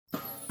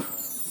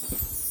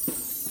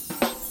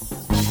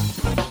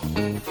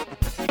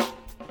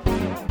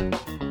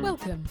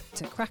Welcome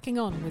to Cracking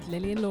On with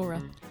Lily and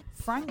Laura.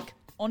 Frank,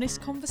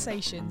 honest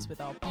conversations with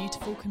our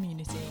beautiful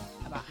community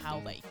about how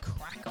they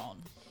crack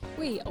on.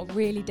 We are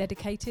really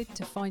dedicated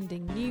to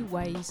finding new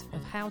ways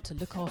of how to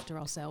look after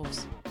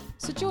ourselves.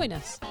 So join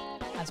us.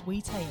 As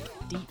we take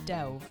a deep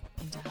delve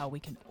into how we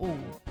can all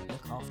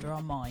look after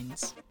our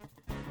minds.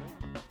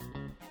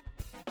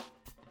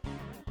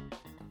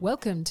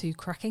 Welcome to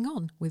Cracking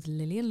On with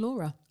Lily and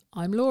Laura.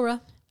 I'm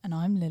Laura. And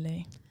I'm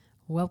Lily.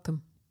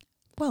 Welcome.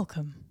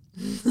 Welcome.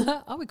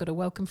 Oh, we got a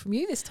welcome from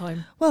you this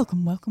time.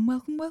 Welcome, welcome,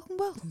 welcome, welcome,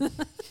 welcome.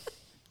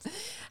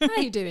 How are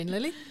you doing,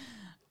 Lily?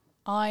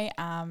 I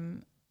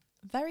am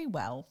very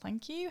well,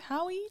 thank you.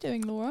 How are you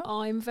doing, Laura?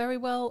 I'm very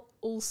well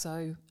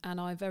also, and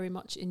I very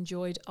much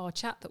enjoyed our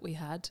chat that we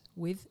had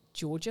with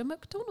Georgia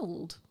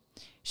McDonald.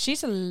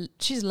 She's a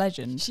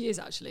legend. She is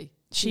actually.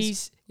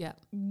 She's yeah,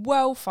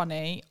 well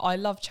funny. I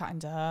love chatting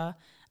to her,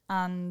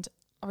 and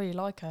I really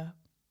like her.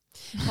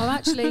 I'm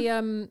actually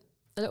a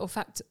little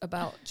fact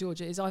about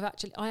Georgia is I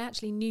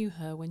actually knew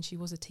her when she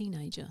was a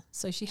teenager.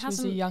 So she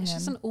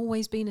hasn't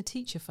always been a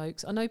teacher,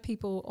 folks. I know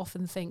people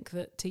often think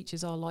that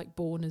teachers are like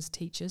born as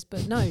teachers,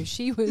 but no,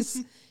 she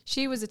was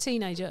a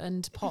teenager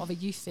and part of a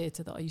youth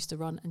theatre that I used to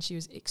run, and she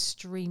was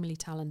extremely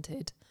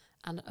talented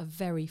and a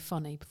very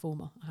funny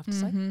performer, I have to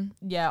say.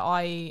 Yeah,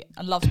 I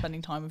love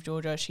spending time with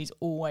Georgia. She's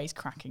always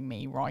cracking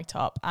me right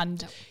up.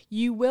 And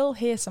you will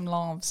hear some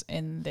laughs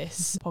in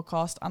this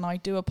podcast, and I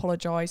do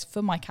apologise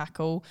for my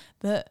cackle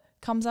that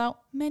comes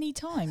out many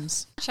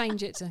times.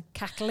 Change it to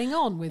Cackling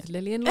On with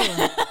Lily and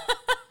Laura.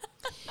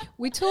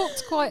 We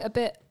talked quite a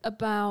bit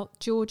about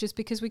Georgia's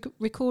because we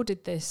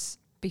recorded this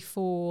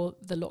before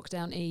the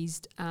lockdown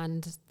eased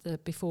and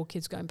before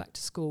kids going back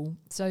to school.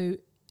 So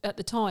at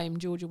the time,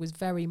 Georgia was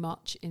very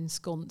much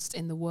ensconced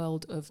in the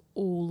world of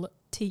all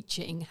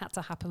teaching had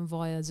to happen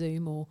via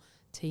Zoom or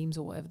Teams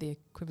or whatever the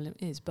equivalent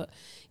is. But,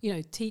 you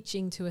know,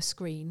 teaching to a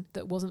screen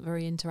that wasn't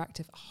very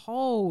interactive, a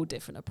whole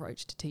different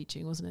approach to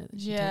teaching, wasn't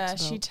it?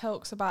 She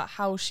talks about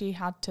how she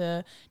had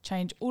to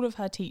change all of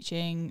her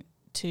teaching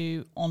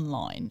to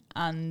online,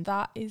 and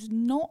that is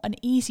not an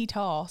easy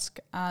task,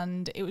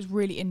 and it was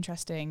really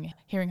interesting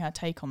hearing her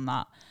take on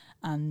that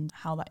and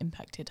how that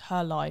impacted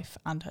her life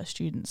and her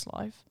students'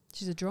 life.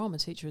 She's a drama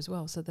teacher as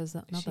well, so there's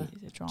that another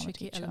tricky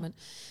teacher element.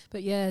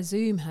 But yeah,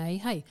 Zoom,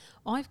 hey,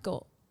 I've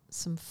got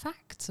some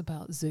facts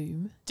about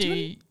Zoom. Do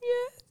you?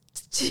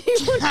 You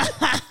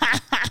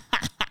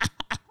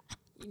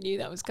knew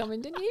that was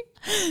coming, didn't you?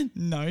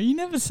 No, you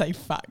never say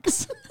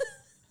facts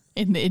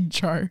in the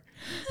intro.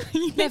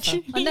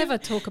 I never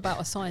talk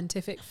about a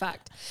scientific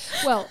fact.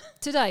 Well,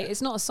 today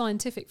it's not a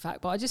scientific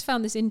fact, but I just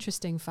found this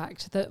interesting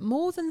fact that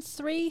more than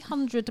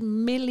 300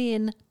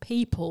 million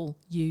people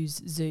use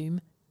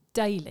Zoom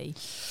daily.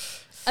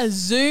 A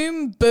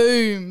Zoom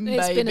boom,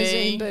 It's baby. been a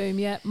Zoom boom,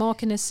 yeah,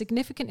 marking a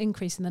significant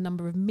increase in the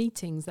number of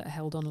meetings that are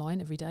held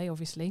online every day,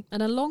 obviously.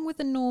 And along with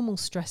the normal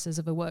stresses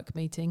of a work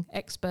meeting,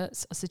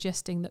 experts are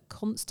suggesting that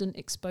constant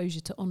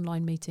exposure to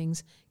online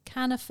meetings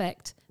can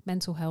affect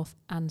mental health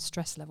and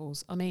stress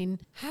levels. I mean,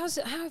 how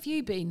have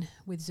you been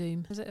with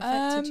Zoom? Has it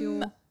affected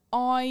your...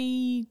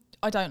 I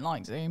don't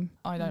like Zoom.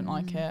 I don't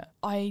like it.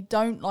 I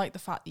don't like the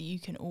fact that you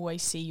can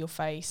always see your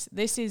face.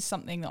 This is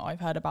something that I've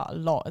heard about a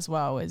lot as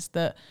well, is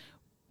that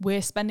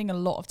we're spending a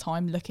lot of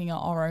time looking at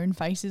our own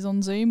faces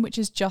on Zoom, which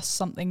is just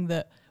something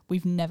that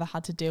we've never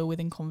had to deal with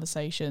in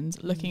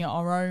conversations, looking at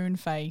our own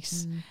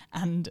face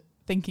and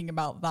thinking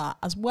about that,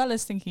 as well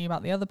as thinking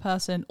about the other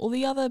person or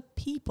the other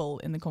people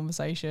in the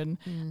conversation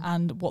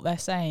and what they're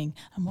saying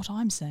and what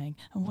I'm saying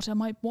and what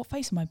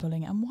face am I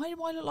pulling and why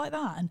do I look like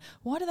that and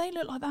why do they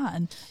look like that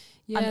and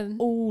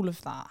all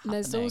of that happening.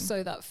 There's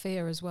also that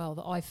fear as well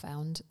that I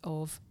found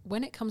of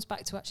when it comes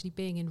back to actually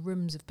being in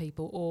rooms of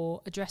people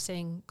or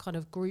addressing kind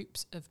of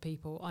groups of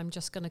people, I'm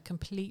just going to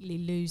completely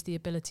lose the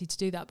ability to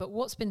do that. But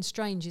what's been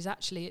strange is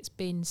actually it's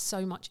been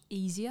so much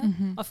easier.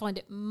 I find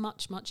it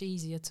much, much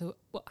easier to,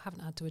 I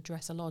haven't had to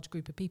address a large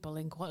group of people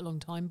in quite a long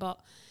time,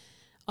 but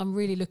I'm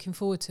really looking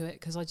forward to it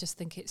because I just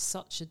think it's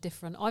such a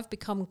different... I've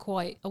become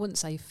quite, I wouldn't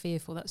say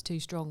fearful, that's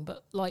too strong,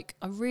 but like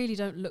I really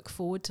don't look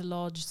forward to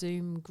large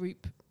Zoom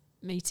group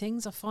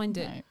meetings. I find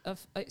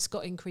it's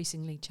got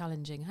increasingly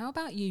challenging. How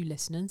about you,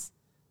 listeners?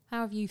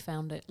 How have you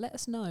found it? Let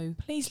us know.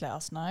 Please let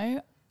us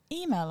know.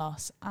 Email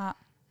us at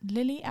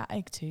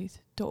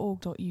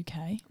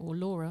lily@eggtooth.org.uk or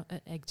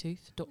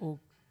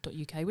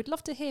laura@eggtooth.org.uk. We'd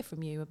love to hear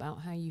from you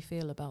about how you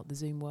feel about the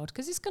Zoom world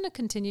because it's going to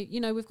continue. You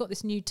know, we've got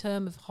this new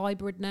term of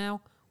hybrid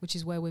now, which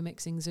is where we're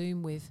mixing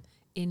Zoom with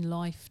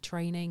in-life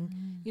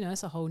training. You know,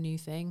 it's a whole new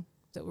thing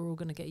that we're all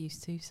going to get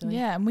used to. So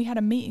yeah, and we had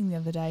a meeting the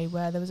other day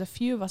where there was a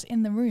few of us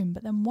in the room,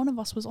 but then one of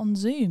us was on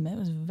Zoom. It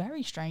was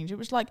very strange. It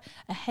was like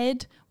a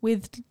head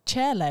with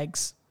chair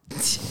legs.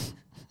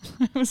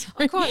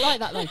 I quite like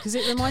that though, because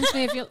it reminds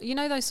me of you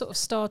know those sort of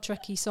Star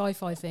Trek-y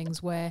sci-fi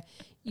things where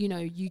you know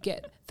you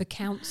get the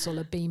council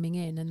are beaming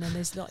in and then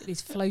there's like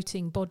these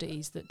floating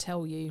bodies that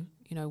tell you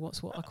you know,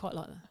 what's what. I quite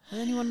like that. Does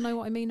anyone know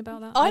what I mean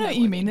about that? I know what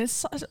you mean.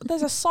 There's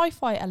a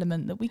sci-fi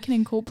element that we can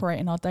incorporate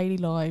in our daily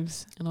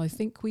lives. And I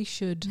think we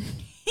should.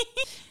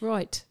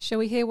 Right. Shall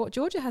we hear what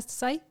Georgia has to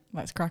say?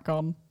 Let's crack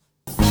on.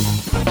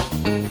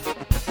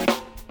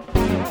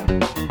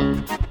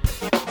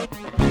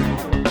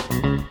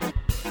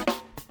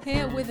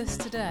 Here with us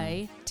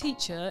today,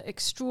 teacher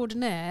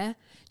extraordinaire,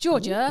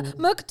 Georgia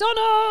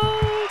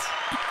McDonald.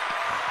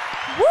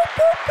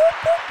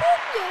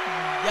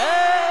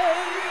 Yay!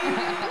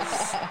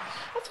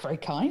 That's very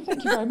kind.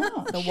 Thank you very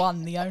much. The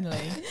one, the only.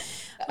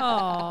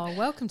 Oh,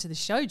 welcome to the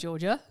show,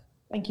 Georgia.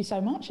 Thank you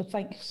so much, and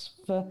thanks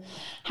for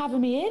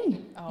having me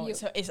in. Oh,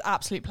 it's an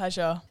absolute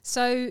pleasure.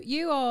 So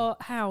you are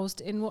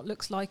housed in what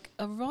looks like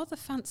a rather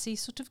fancy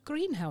sort of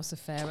greenhouse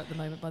affair at the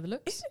moment, by the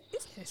looks.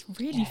 It's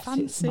really Yes,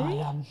 fancy.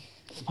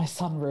 It's my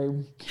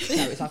sunroom.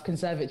 No, it's our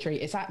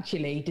conservatory. It's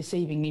actually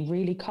deceivingly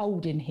really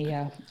cold in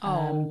here.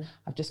 Oh.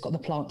 I've just got the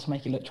plant to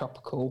make it look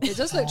tropical. It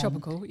does look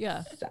tropical,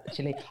 yeah. It's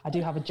actually, I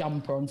do have a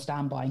jumper on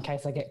standby in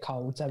case I get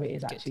cold, so it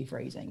is actually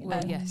freezing.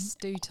 Well, yes,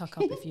 do tuck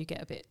up if you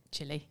get a bit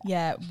chilly.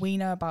 Yeah, we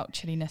know about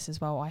chilliness as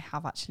well. I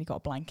have actually got a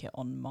blanket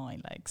on my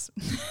legs.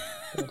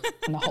 Good.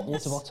 And a hot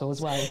water bottle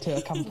as well to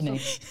accompany.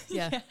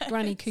 Yeah,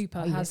 Granny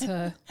Cooper has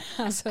her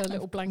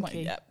little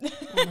blankie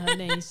on her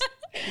knees.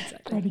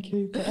 Exactly. Granny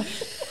Cooper.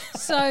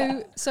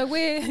 So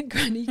we're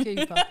Granny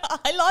Cooper.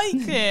 I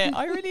like it.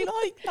 I really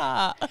like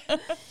that.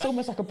 It's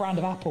almost like a brand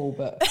of apple,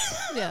 but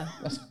Yeah.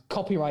 that's a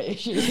copyright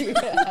issue.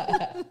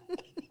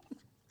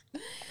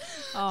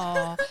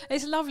 Oh,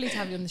 it's lovely to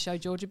have you on the show,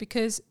 Georgia,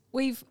 because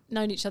we've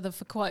known each other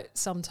for quite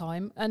some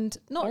time, and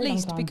not Very long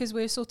least time. because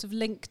we're sort of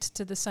linked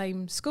to the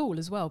same school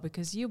as well,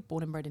 because you're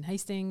born and bred in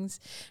Hastings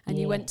and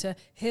you went to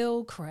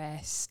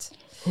Hillcrest.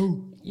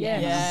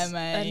 Yes. Yeah,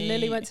 mate. And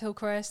Lily went to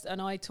Hillcrest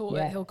and I taught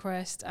Yeah. at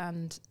Hillcrest,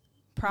 and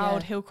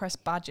Proud Yeah.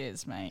 Hillcrest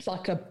badges, mate.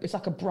 It's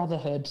like a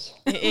brotherhood.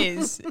 It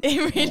is.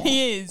 It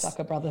really is. It's like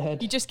a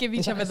brotherhood. You just give each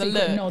It's like other a the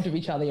secret look. nod of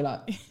each other. You're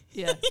like,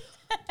 yeah.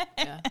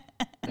 Yeah.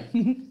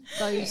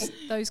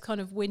 Those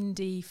kind of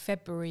windy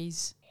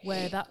Februaries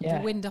where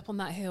the wind up on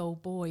that hill,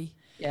 boy.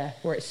 yeah,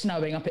 where it's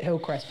snowing up at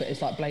Hillcrest, but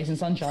it's like blazing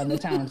sunshine in the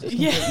towns. It's a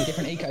completely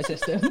different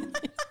ecosystem.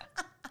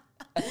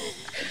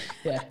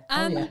 Yeah.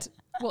 And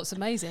what's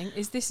amazing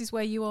is this is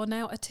where you are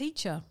now a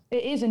teacher.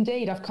 It is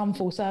indeed. I've come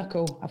full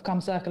circle. I've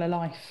come circle of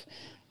life.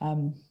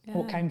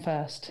 What came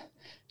first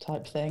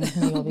type thing,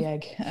 me or the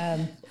egg?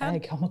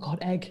 Egg. Oh my God,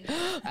 egg.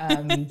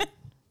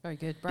 Very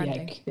good, The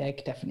branding.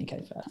 egg definitely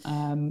came first.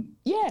 I'm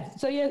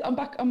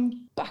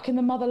back in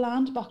the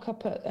motherland, back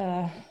up at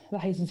the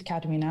Hastings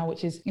Academy now,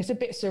 it's a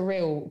bit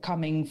surreal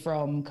coming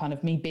from kind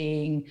of me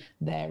being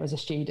there as a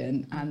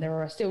student, and there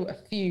are still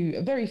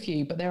very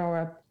few, but there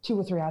are 2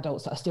 or 3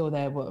 adults that are still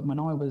there when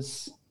I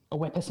was a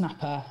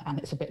whippersnapper, and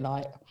it's a bit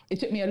like, it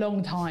took me a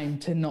long time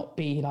to not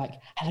be like,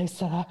 hello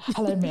sir,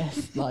 hello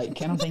miss, like,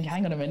 and I'm thinking,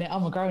 hang on a minute,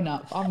 I'm a grown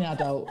up, I'm the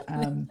adult.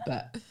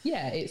 But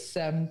yeah, it's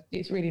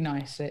really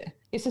nice.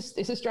 It's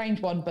a strange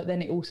one, but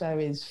then it also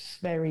is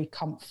very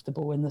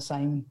comfortable in the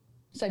same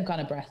kind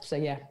of breath. So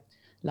yeah,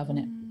 loving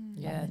it.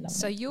 Yeah. Loving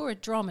So it. you're a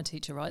drama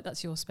teacher, right?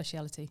 That's your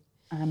speciality.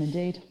 I am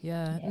indeed.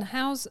 Yeah. And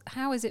how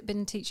has it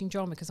been teaching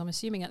drama? Because I'm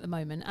assuming at the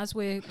moment, as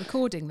we're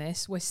recording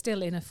this, we're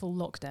still in a full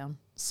lockdown.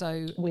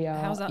 So We are,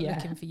 how's that yeah.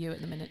 looking for you at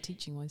the minute,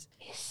 teaching wise?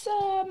 It's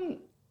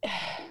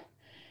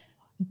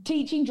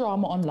teaching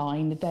drama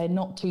online, they're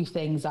not two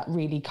things that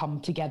really come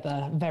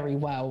together very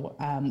well.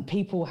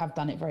 People have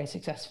done it very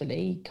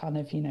successfully, kind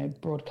of,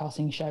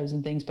 broadcasting shows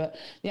and things, but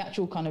the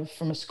actual kind of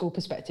from a school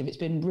perspective, it's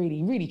been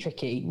really, really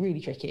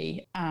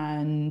tricky.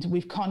 And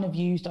we've kind of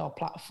used our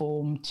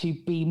platform to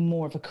be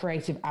more of a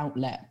creative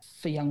outlet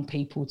for young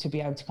people to be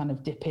able to kind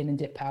of dip in and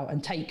dip out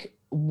and take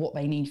what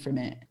they need from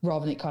it,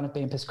 rather than it kind of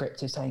being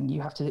prescriptive, saying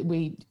you have to,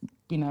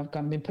 I've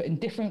kind of been put in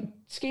different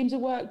schemes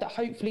of work that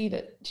hopefully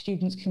that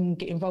students can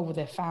get involved with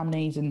their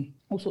families and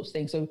all sorts of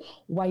things. So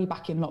way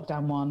back in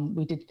lockdown 1,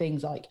 we did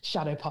things like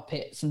shadow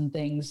puppets and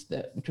things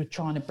that which were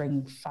trying to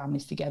bring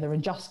families together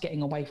and just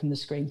getting away from the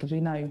screen, because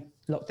we know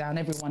lockdown,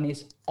 everyone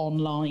is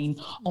online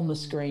on the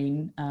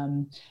screen.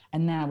 And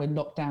now in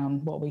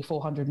lockdown,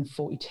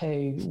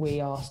 442,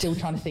 we are still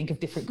trying to think of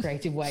different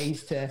creative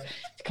ways to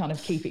kind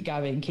of keep it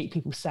going, keep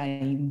people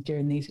sane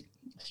during these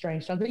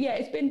strange times. But yeah,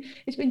 it's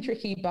been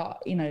tricky,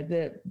 but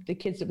the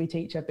kids that we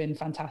teach have been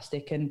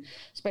fantastic, and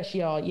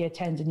especially our year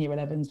 10s and year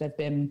 11s, they've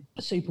been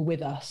super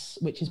with us,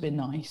 which has been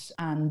nice,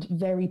 and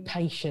very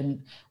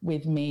patient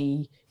with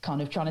me kind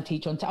of trying to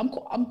teach on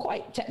I'm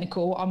quite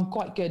technical, I'm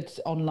quite good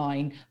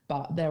online,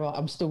 but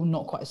I'm still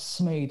not quite as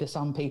smooth as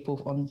some people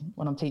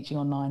when I'm teaching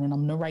online, and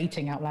I'm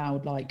narrating out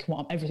loud like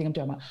everything I'm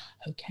doing. I'm like,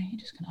 okay,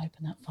 just gonna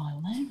open that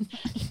file there,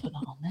 just put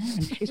that on there,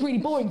 and it's really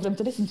boring for them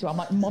to listen to. I'm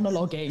like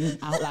monologuing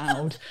out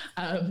loud.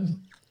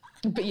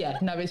 But yeah,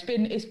 no, it's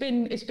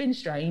been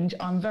strange.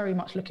 I'm very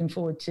much looking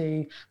forward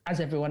to,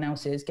 as everyone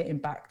else is, getting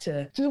back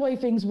to the way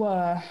things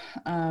were,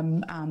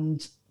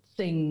 and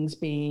things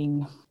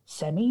being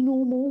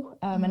semi-normal,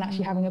 and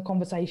actually having a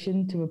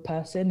conversation to a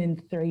person in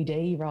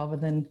 3D rather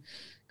than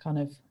kind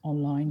of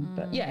online.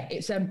 But yeah,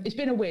 it's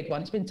been a weird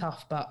one. It's been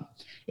tough, but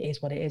it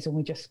is what it is, and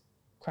we just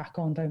crack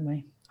on, don't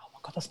we? Oh my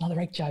God, that's another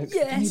egg joke.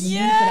 Yes,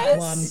 that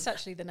one. It's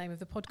actually the name of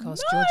the podcast,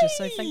 Georgia.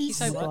 So thank you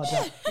so much.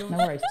 No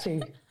worries.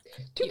 Two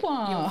You're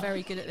points.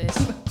 very good at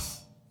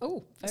this.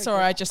 Oh,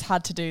 Sorry, I just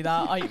had to do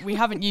that. We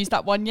haven't used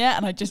that one yet,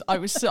 and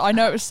I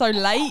know it was so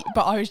late,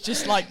 but I was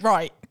just like,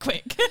 right,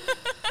 quick.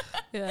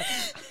 Yeah.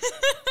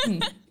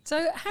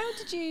 So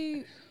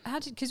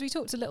because we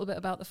talked a little bit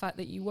about the fact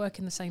that you work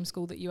in the same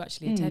school that you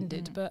actually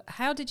attended, but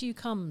how did you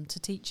come to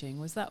teaching?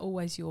 Was that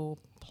always your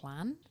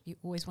plan? You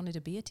always wanted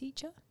to be a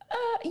teacher?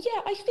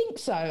 Yeah, I think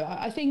so.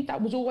 I think that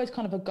was always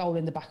kind of a goal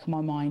in the back of my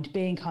mind,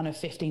 being kind of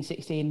 15,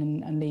 16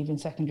 and leaving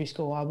secondary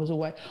school. I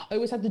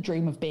always had the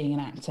dream of being an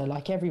actor,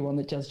 like everyone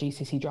that does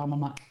GCSE drama.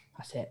 I'm like,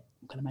 that's it.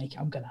 I'm going to make it.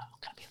 I'm going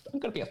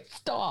to be a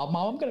star,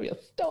 Mum. I'm going to be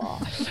a star.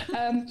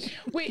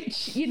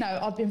 Which, you know,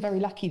 I've been very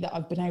lucky that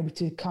I've been able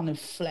to kind of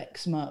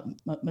flex my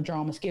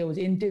drama skills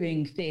in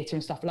doing theatre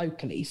and stuff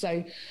locally.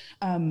 So,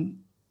 I'm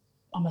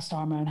a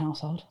star in my own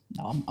household.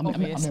 No,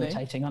 I'm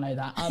irritating. I know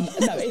that.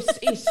 No,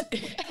 it's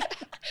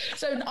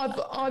so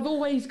I've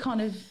always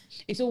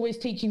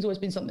teaching's always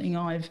been something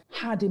I've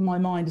had in my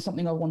mind as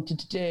something I wanted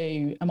to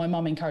do. And my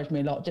mum encouraged me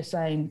a lot, just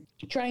saying,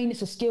 train,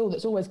 it's a skill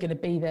that's always going to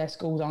be there.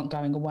 Schools aren't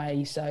going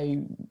away.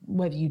 So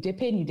whether you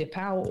dip in, you dip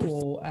out,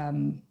 or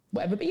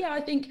whatever. But yeah,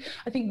 I think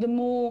the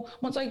more,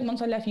 once I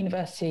left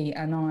university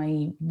and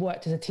I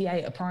worked as a TA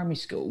at a primary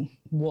school,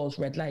 was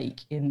Red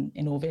Lake in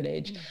Orr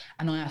Village.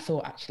 And I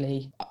thought,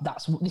 actually,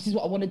 this is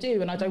what I want to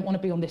do. And I don't want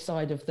to be on this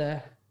side of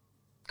the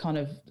kind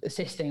of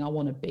assisting. I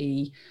want to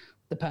be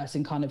the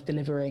person kind of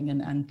delivering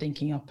and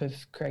thinking up of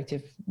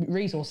creative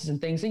resources and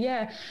things. So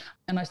yeah,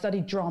 and I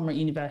studied drama at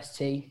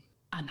university,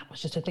 and that was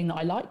just a thing that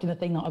I liked and a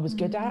thing that I was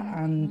good at.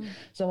 And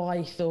so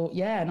I thought,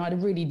 yeah, and I had a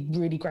really,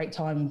 really great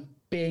time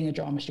being a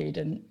drama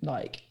student,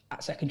 like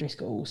at secondary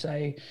school.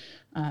 So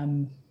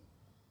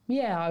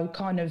yeah, I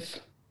kind of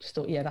just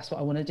thought, yeah, that's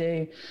what I want to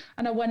do.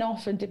 And I went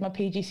off and did my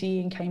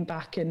PGCE and came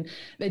back, and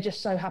they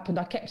just so happened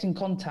I kept in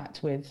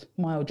contact with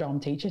my old drama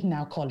teacher,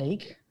 now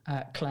colleague,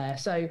 Claire.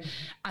 So,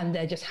 and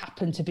there just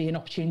happened to be an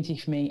opportunity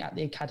for me at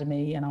the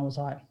academy, and I was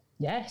like,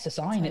 yeah, it's a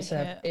sign. It's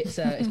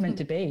meant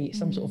to be. It's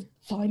some sort of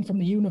sign from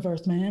the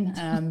universe,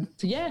 man.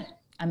 So yeah,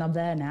 and I'm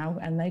there now,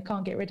 and they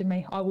can't get rid of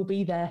me. I will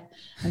be there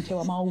until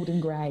I'm old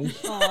and grey.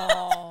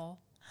 Oh,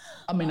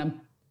 I mean,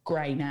 I'm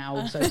grey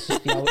now, so it's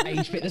just the old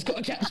age bit that's got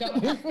to catch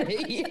up with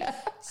me. Yeah.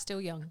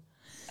 Still young.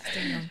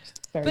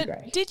 Very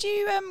grey. Did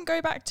you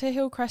go back to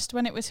Hillcrest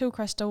when it was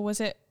Hillcrest, or was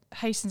it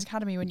Hastings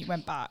Academy when you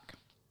went back?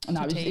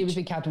 No, it was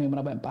the academy when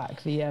I went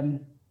back. The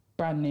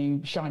brand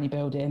new shiny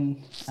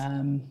building.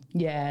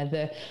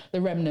 Yeah, the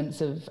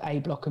remnants of A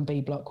block and B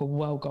block were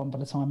well gone by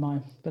the time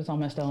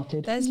I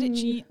started.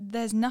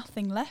 There's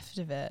nothing left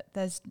of it.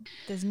 There's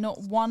not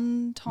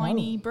one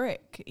tiny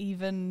brick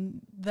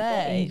even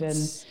there.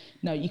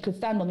 No, you could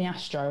stand on the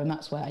Astro, and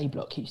that's where A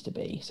block used to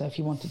be. So if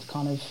you wanted to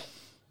kind of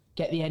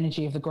get the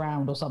energy of the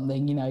ground or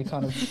something, you know,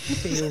 kind of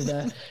feel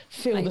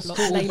the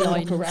school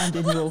block around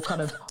in your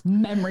kind of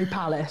memory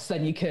palace,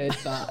 then you could.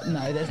 But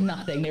no, there's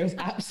nothing. There is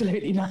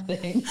absolutely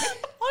nothing.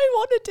 I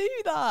want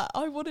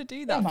to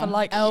do that for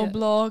like L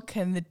block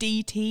and the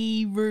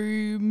DT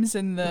rooms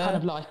and the kind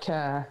of like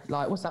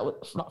what's that?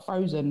 Like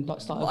Frozen,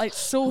 like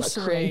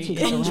sorcery.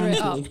 Conjure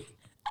it up.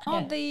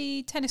 Aren't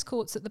the tennis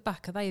courts at the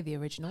back, are they the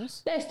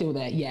originals? They're still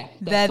there, yeah.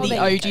 They're the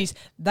OGs.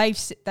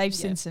 They've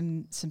seen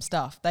some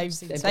stuff. They've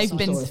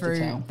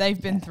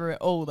been through it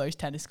all, those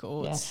tennis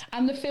courts. Yeah.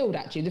 And the field,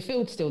 actually. The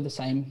field's still the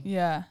same.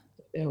 Yeah.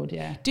 Field,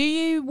 yeah. Do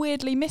you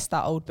weirdly miss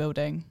that old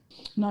building?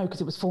 No,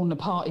 because it was falling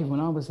apart even when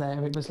I was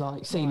there. It was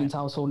like ceiling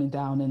tiles falling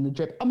down and the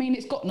drip. I mean,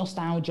 it's got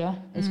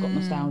nostalgia.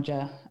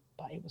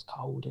 But it was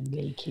cold and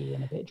leaky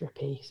and a bit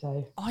drippy.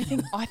 So I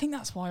think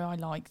that's why I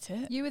liked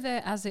it. You were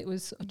there as it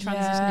was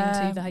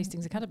transitioning to the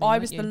Hastings Academy. I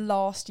was the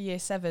last year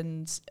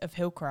 7s of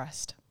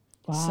Hillcrest.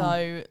 Wow.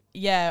 So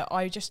yeah,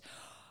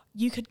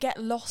 you could get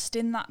lost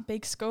in that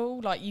big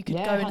school. Like you could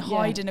go and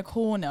hide in a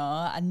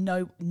corner and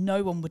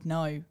no one would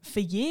know.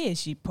 For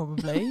years, you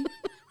probably.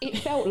 It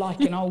felt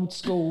like an old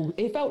school.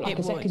 It felt like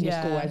a secondary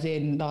school, as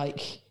in,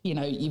 like, you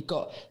know, you've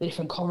got the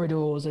different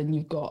corridors and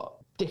you've got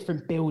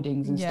different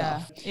buildings and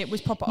stuff. It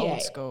was proper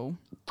old school.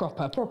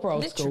 Proper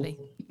old Literally.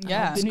 school.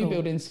 Yeah. The new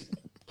building's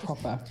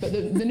proper. But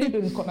the new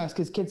building's quite nice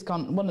because kids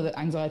can't, one of the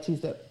anxieties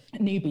that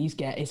newbies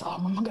get is,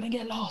 am I going to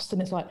get lost?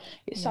 And it's like,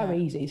 it's so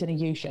easy. It's in a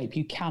U shape.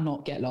 You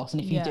cannot get lost.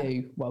 And if you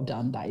do, well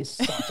done. That is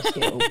such a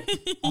skill.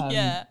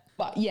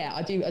 But yeah,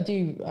 I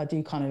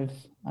do kind of,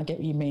 I get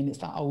what you mean. It's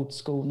that old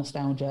school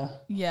nostalgia.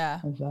 Yeah.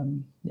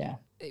 When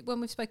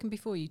we've spoken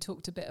before, you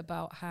talked a bit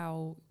about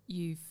how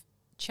you've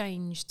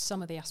changed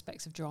some of the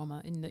aspects of drama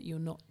in that you're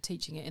not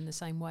teaching it in the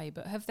same way.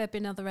 But have there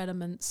been other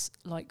elements,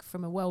 like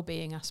from a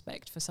well-being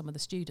aspect for some of the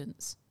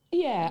students?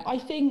 Yeah, I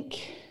think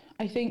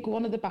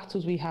one of the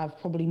battles we have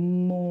probably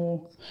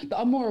more, that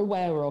I'm more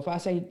aware of, I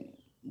say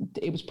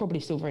it was probably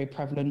still very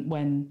prevalent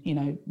when, you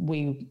know,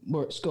 we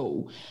were at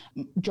school.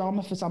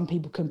 Drama for some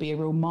people can be a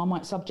real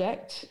Marmite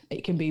subject.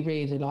 It can be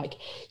really like,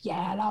 yeah,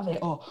 I love it,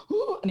 or,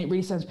 and it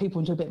really sends people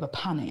into a bit of a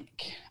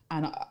panic.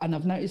 And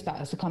I've noticed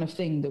that as the kind of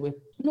thing that we're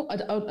not, I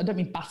don't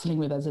mean battling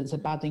with as it's a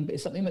bad thing, but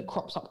it's something that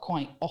crops up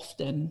quite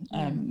often,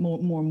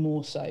 more and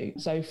more so.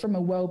 So from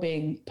a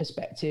wellbeing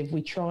perspective,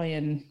 we try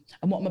and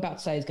what I'm about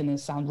to say is going to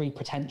sound really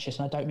pretentious,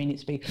 and I don't mean it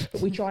to be, but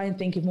we try and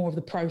think of more of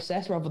the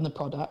process rather than the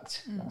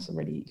product. That's a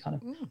really kind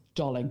of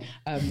dolling.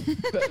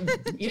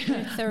 But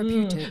yeah,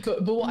 therapeutic.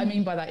 But what I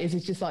mean by that is,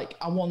 it's just like,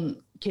 I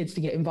want kids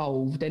to get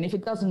involved, and if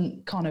it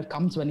doesn't kind of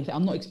come to anything,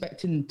 I'm not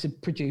expecting to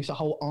produce a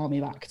whole army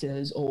of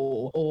actors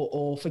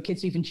or for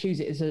kids to even choose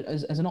it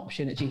as an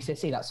option at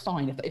GCSE. That's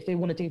fine. If they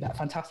want to do that,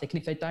 fantastic, and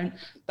if they don't,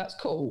 that's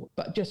cool.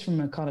 But just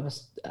from a kind of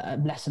a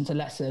lesson to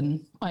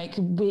lesson, like,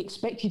 we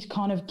expect you to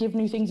kind of give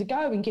new things a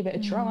go and give it a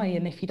try,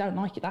 and if you don't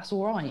like it, that's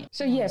all right.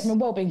 So yeah, from a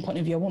wellbeing point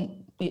of view, I want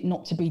it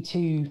not to be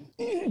too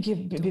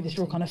be this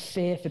real kind of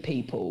fear for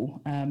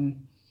people.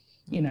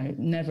 You know,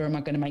 never am I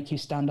going to make you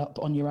stand up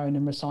on your own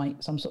and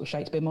recite some sort of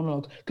Shakespeare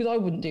monologue, because I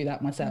wouldn't do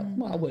that myself.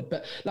 Well, I would,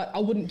 but like, I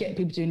wouldn't get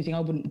people to do anything I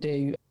wouldn't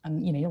do.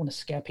 And, you know, you don't want to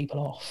scare people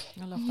off.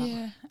 I love that.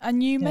 Yeah.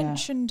 And you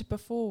mentioned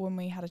before when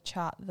we had a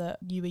chat that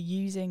you were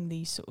using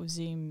these sort of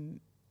Zoom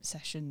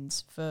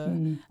sessions for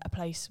a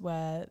place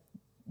where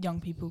young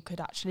people could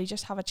actually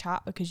just have a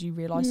chat, because you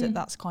realised that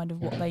that's kind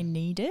of what they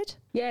needed.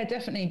 Yeah,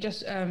 definitely.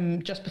 Just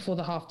before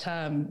the half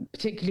term,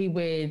 particularly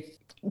with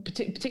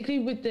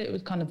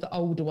kind of the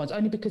older ones,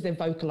 only because they've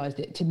vocalised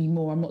it to me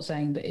more. I'm not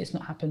saying that it's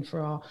not happened for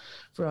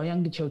our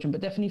younger children, but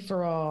definitely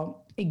for our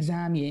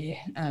exam year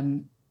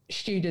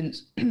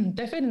students,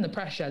 they're feeling the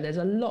pressure. There's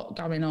a lot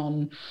going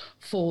on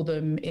for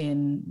them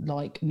in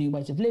like new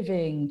ways of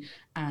living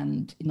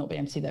and not being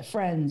able to see their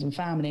friends and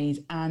families,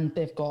 and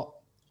they've got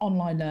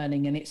online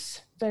learning, and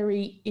it's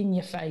very in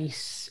your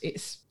face.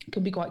 It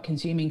can be quite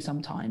consuming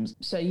sometimes.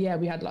 So yeah,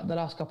 we had like the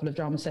last couple of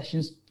drama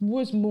sessions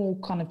was more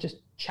kind of just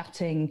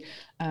chatting.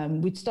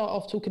 We'd start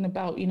off talking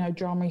about, you know,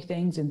 drama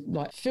things and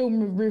like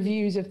film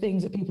reviews of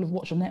things that people have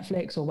watched on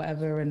Netflix or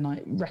whatever, and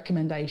like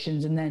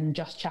recommendations, and then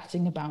just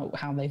chatting about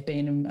how they've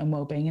been and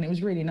well-being. And it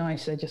was really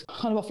nice. They just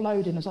kind of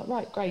offloaded. I was like,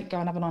 right, great, go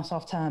and have a nice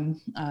half term.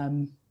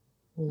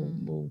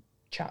 We'll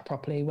chat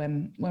properly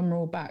when we're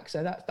all back.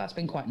 So that's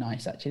been quite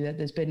nice, actually.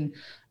 There's been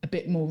a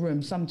bit more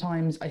room.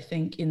 Sometimes I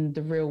think in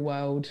the real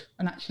world,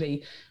 and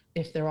actually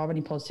if there are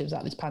any positives out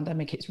of this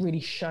pandemic, it's really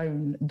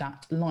shown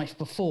that life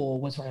before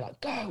was very like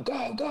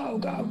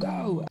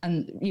go.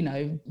 And, you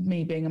know,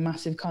 me being a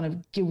massive kind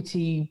of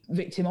guilty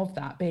victim of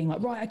that, being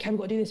like, right, okay, we've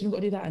got to do this, we've got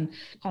to do that, and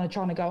kind of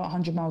trying to go at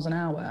 100 miles an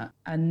hour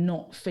and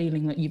not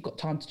feeling that you've got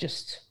time to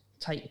just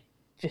take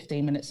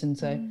 15 minutes and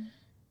say,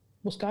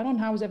 what's going on?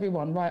 How is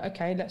everyone? Right,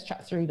 okay, let's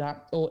chat through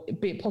that, or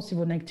be it positive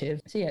or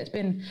negative. So yeah, it's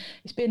been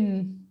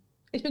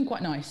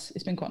quite nice.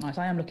 It's been quite nice.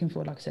 I am looking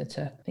forward, like I said,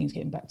 to things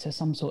getting back to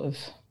some sort of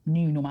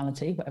new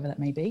normality, whatever that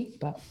may be.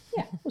 But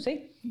yeah, we'll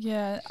see.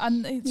 Yeah,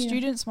 and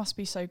students must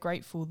be so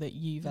grateful that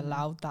you've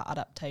allowed that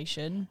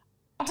adaptation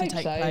to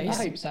take place. I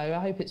hope so. I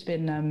hope it's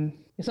been.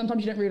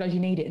 Sometimes you don't realise you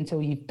need it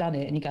until you've done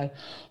it, and you go,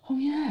 "Oh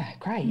yeah,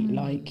 great!"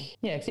 Like,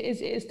 yeah, 'cause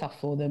it is tough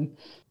for them.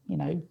 You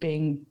know,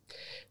 being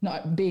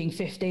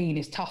 15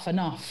 is tough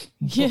enough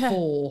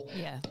before,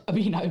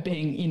 you know,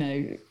 being, you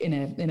know,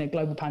 in a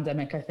global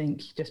pandemic. I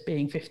think just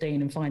being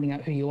 15 and finding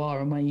out who you are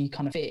and where you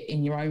kind of fit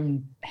in your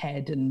own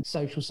head and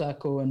social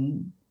circle,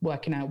 and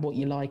working out what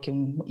you like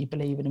and what you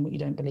believe in and what you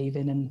don't believe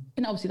in,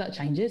 and obviously that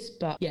changes.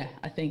 But yeah,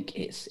 I think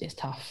it's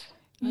tough.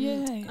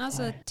 And as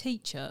a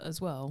teacher as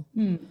well,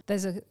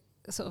 there's a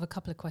sort of a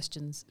couple of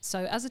questions. So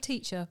as a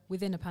teacher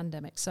within a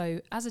pandemic,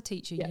 so as a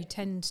teacher you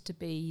tend to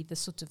be the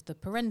sort of the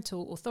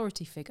parental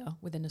authority figure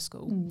within a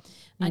school,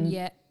 and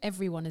yet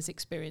everyone is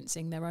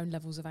experiencing their own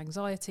levels of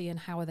anxiety, and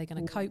how are they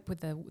going to cope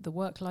with the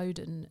workload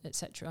and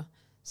etc.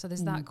 So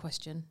there's that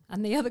question.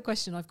 And the other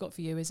question I've got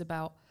for you is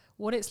about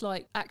what it's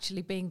like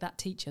actually being that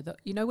teacher that,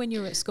 you know, when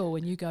you're at school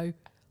and you go,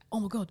 oh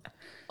my God,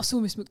 I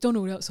saw Miss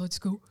McDonald outside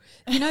school.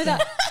 You know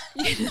that?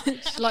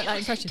 Like that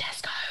impression.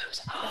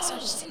 Tesco's. So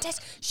she's in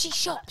Tesco. She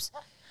shops.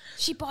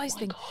 She buys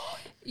things.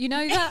 You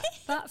know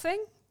that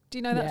thing? Do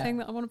you know that thing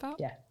that I'm on about?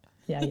 Yeah.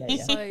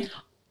 So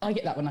I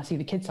get that when I see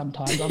the kids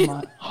sometimes. I'm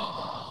like,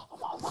 oh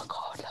my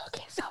God, look,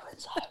 it's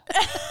so-and-so.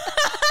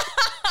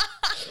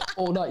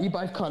 Or like you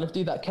both kind of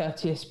do that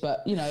courteous,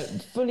 but, you know,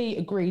 fully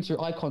agree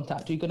through eye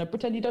contact. You're going to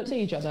pretend you don't see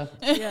each other.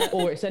 Yeah.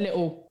 Or it's a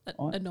little...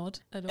 A nod.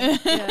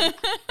 Yeah.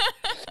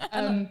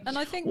 And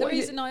I think the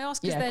reason I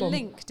ask is they're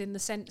linked in the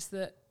sense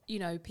that, you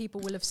know,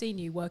 people will have seen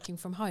you working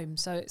from home.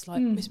 So it's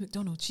like, Miss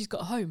McDonald, she's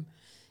got a home.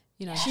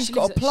 You know, she's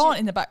got a plant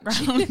in the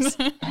background.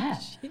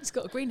 She's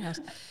got a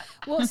greenhouse.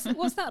 What's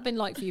that been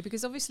like for you?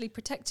 Because obviously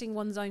protecting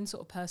one's own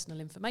sort of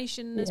personal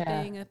information as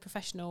being a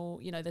professional,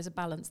 you know, there's a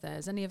balance there.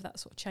 Has any of that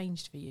sort of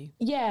changed for you?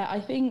 Yeah, I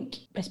think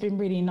it's been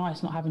really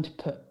nice not having to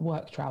put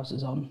work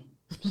trousers on.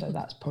 So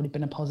that's probably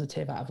been a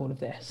positive out of all of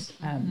this.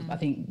 I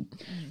think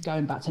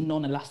going back to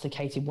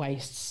non-elasticated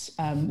waists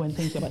when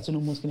things go back to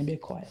normal is going to be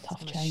quite a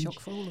tough change. Shock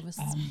for all of us.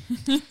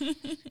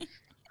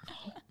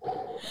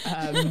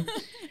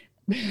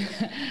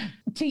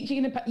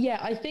 Teaching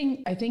I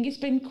think it's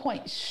been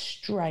quite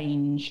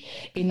strange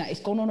in that it's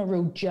gone on a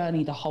real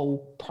journey, the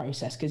whole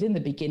process, because in the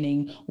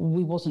beginning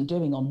we wasn't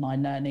doing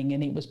online learning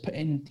and it was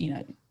putting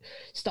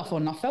stuff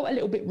on. I felt a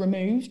little bit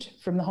removed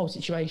from the whole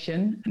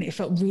situation, and I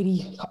felt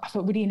really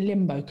in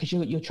limbo, because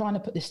you're trying to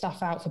put this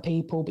stuff out for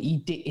people, but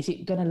is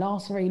it going to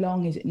last very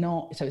long? Is it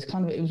not? So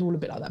it was all a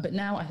bit like that. But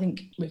now I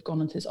think we've gone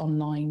into this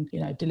online,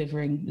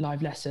 delivering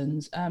live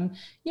lessons.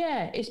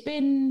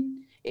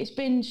 It's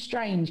been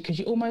strange, because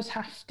you almost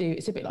have to,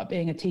 it's a bit like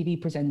being a TV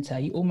presenter.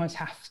 You almost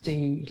have to,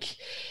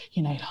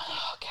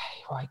 okay,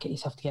 right, get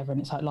yourself together.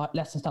 And it's like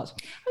lesson starts,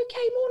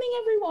 okay, morning,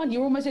 everyone.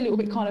 You're almost a little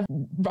bit kind of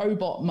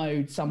robot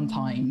mode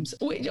sometimes,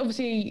 which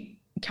obviously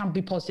can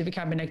be positive, it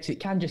can be negative. It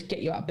can just get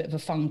you out a bit of a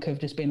funk of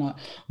just being like,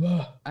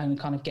 whoa, and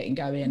kind of getting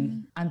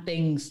going and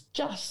things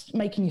just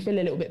making you feel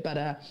a little bit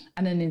better.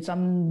 And then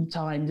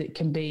sometimes it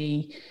can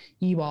be,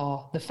 you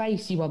are the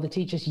face, you are the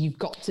teacher, so you've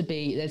got to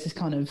be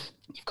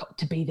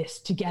this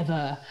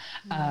together,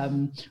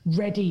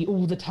 ready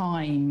all the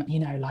time,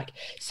 like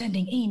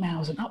sending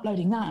emails and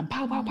uploading that and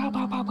pow, pow, pow,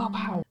 pow, pow, pow,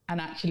 pow.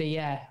 And actually,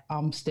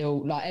 I'm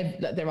still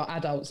there are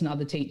adults and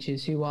other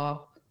teachers who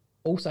are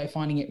also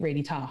finding it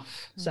really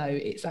tough. So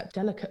it's that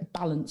delicate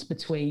balance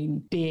between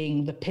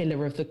being the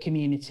pillar of the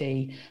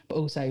community, but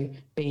also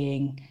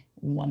being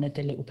one of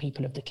the little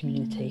people of the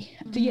community.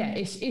 So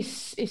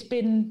it's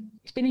been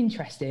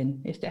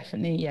interesting. It's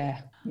definitely,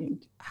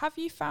 Have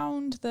you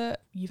found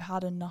that you've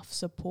had enough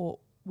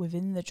support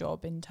within the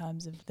job in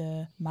terms of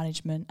the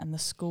management and the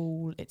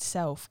school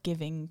itself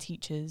giving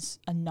teachers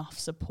enough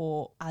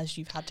support as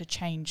you've had to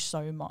change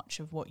so much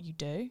of what you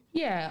do?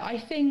 Yeah, I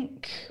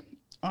think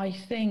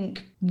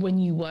when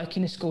you work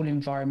in a school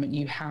environment,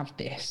 you have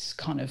this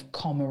kind of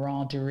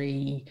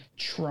camaraderie,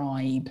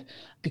 tribe,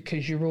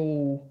 because you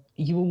all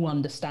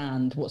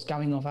understand what's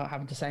going on without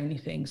having to say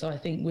anything. So I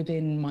think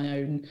within my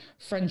own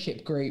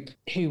friendship group,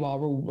 who are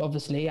all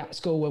obviously at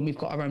school, and we've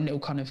got our own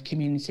little kind of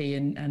community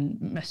and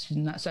messaging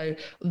and that. So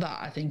that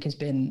I think has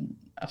been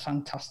a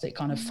fantastic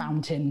kind of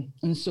fountain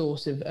and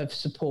source of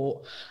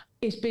support.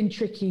 It's been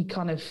tricky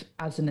kind of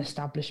as an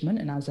establishment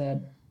and as a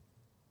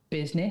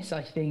business.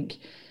 I think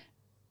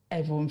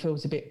everyone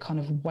feels a bit kind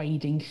of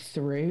wading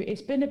through.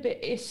 It's been a bit,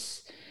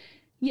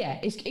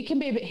 it can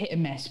be a bit hit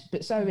and miss,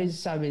 but so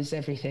is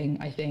everything,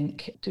 I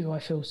think. Do I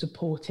feel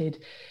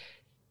supported?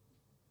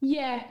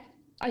 Yeah,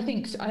 I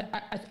think so.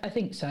 I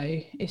think so.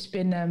 It's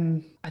been,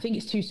 I think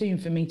it's too soon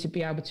for me to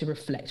be able to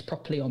reflect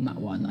properly on that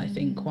one. I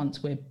think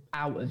once we're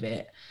out of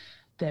it,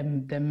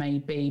 then there may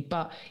be.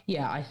 But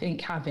yeah, I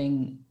think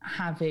having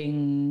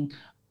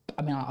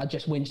I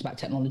just whinged about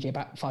technology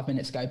about 5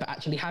 minutes ago, but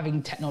actually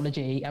having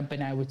technology and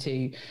being able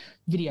to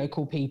video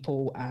call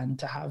people and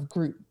to have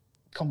group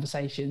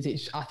conversations,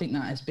 I think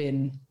that has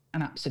been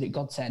an absolute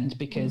godsend,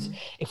 because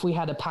if we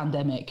had a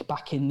pandemic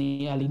back in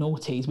the early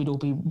noughties, we'd all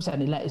be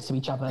sending letters to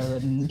each other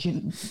and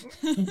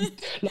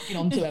logging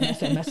onto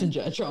MSN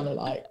Messenger trying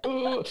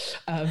to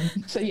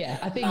so yeah,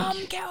 I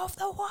think get off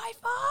the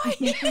Wi-Fi.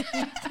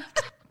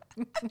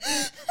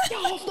 Get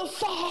off the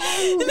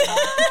phone.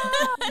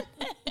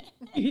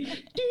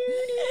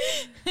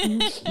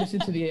 Listen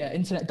to the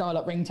internet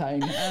dial-up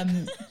ringtone.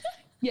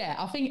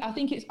 I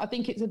think it's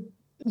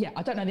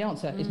I don't know the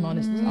answer. Is my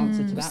honest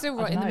answer to that. We're still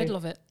right in the middle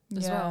of it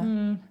as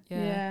well.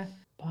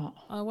 But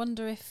I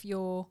wonder if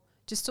you're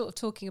just sort of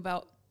talking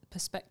about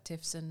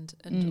perspectives and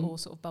or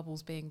sort of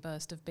bubbles being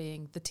burst of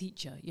being the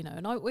teacher,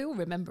 and we all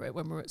remember it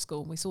when we were at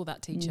school and we saw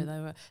that teacher.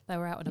 They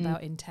were out and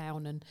about in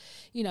town, and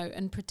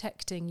and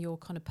protecting your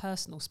kind of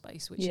personal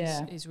space, which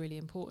is really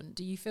important.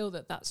 Do you feel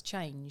that that's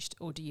changed,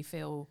 or do you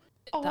feel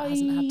that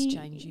hasn't had to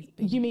change?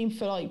 You mean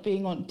for like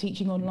being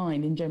teaching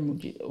online in general,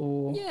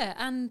 or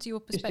and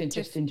your perspective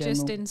just in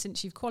general?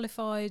 Since you've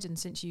qualified and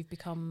since you've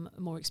become a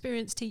more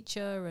experienced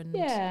teacher? And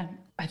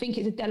I think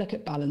it's a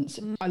delicate balance.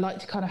 I like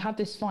to kind of have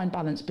this fine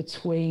balance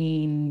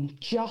between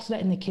just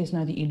letting the kids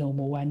know that you're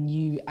normal, and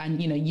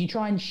you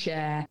try and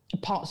share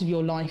parts of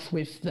your life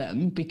with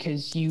them,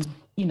 because we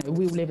all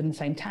live in the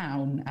same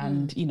town,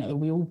 and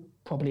we all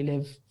probably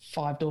live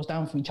 5 doors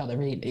down from each other,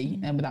 really,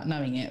 and without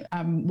knowing it.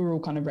 We're all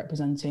kind of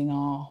representing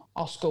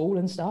our school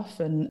and stuff,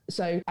 and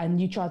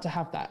you try to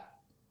have that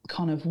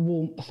kind of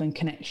warmth and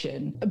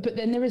connection. But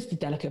then there is the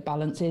delicate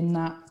balance in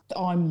that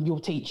I'm your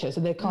teacher,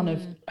 so they kind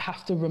of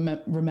have to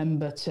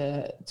remember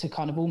to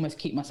kind of almost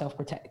keep myself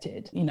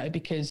protected,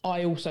 because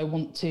I also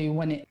want to,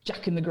 when it's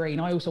Jack in the Green,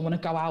 I also want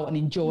to go out and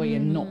enjoy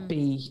and not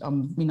be,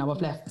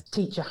 I've left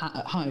teacher hat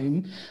at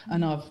home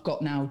and I've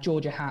got now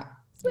Georgia hat.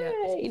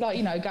 Yay,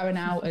 going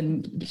out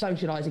and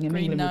socialising and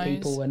mingling with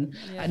people and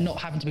not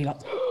having to be like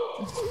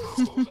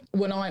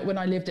when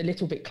I lived a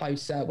little bit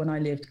closer, when I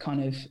lived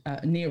kind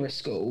of near a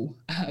school,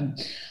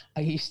 I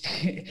used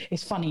to,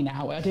 it's funny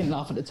now, I didn't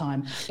laugh at the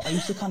time, but I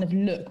used to kind of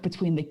look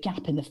between the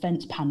gap in the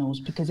fence panels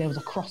because there was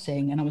a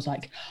crossing, and I was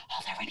like,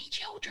 are there any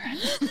children?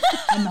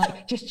 And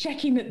just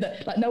checking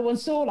that no one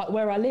saw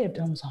where I lived,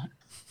 and I was like,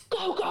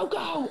 go, go,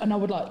 go. And I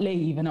would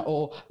leave,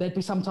 or there'd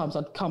be sometimes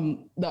I'd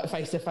come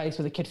face to face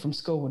with a kid from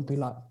school and be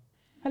like,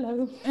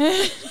 hello.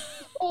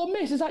 Oh,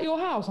 miss, is that your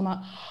house? I'm like,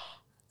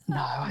 no,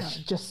 I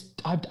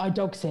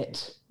dog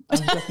sit. I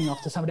was looking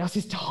after somebody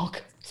else's dog.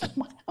 It's not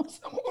my house.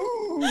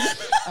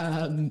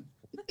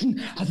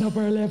 That's not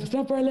where I live. It's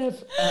not where I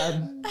live.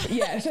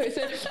 Yeah, so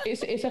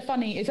it's a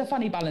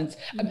funny balance,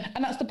 and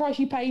that's the price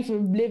you pay for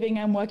living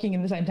and working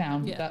in the same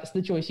town. Yeah. That's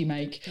the choice you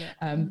make.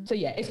 Yeah. So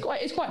yeah, it's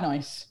quite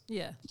nice.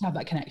 Yeah, to have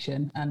that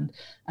connection, and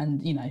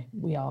you know,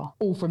 we are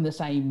all from the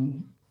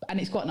same. And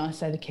it's quite nice to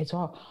say the kids,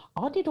 "Oh,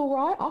 I did all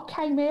right. I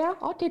came here.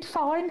 I did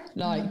fine,"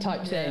 like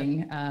type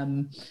thing.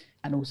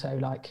 And also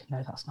like,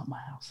 no, that's not my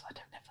house. I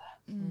don't live there.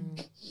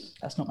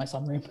 That's not my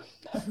sunroom.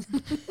 That's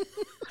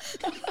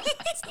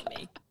not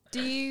me.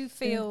 Do you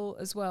feel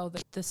as well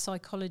that the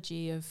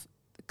psychology of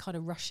the kind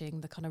of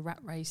rushing, the kind of rat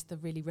race, the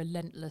really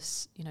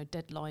relentless, you know,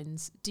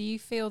 deadlines, do you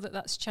feel that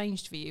that's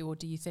changed for you, or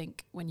do you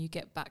think when you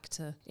get back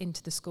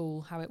into the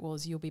school how it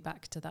was, you'll be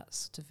back to that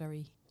sort of I'll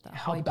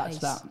be back pace?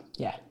 to that.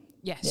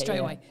 Yeah, straight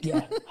away.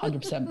 Yeah,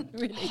 100%.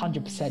 Really?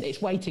 100%.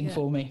 It's waiting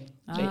for me.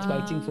 It's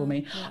waiting for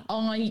me. Yeah.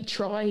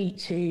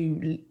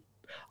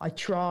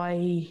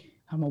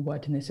 I'm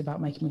wording this about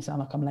making me sound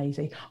like I'm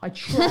lazy. I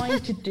try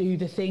to do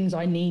the things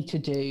I need to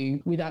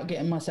do without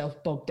getting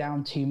myself bogged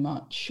down too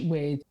much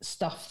with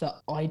stuff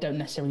that I don't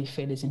necessarily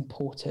feel is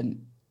important.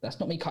 That's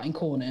not me cutting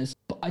corners,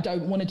 but I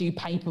don't want to do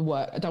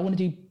paperwork. I don't want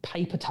to do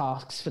paper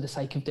tasks for the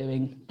sake of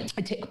doing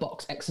a tick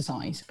box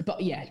exercise.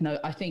 But yeah, no,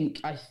 I think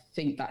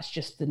that's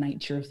just the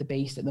nature of the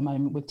beast at the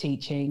moment with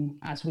teaching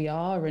as we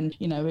are. And,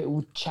 you know, it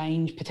will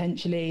change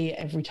potentially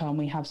every time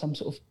we have some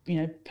sort of, you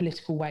know,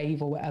 political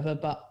wave or whatever.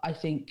 But I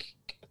think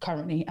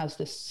currently, as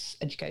this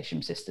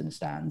education system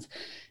stands,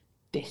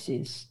 this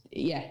is,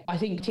 I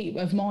think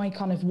of my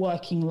kind of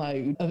working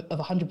load, of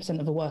 100%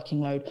 of the working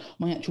load,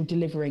 my actual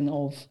delivering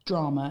of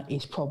drama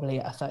is probably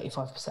at a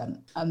 35%.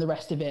 And the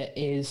rest of it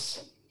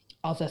is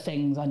other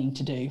things I need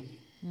to do.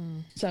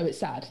 So it's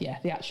sad,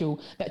 the actual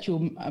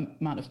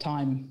amount of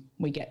time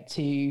we get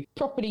to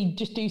properly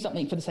just do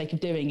something for the sake of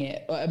doing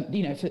it,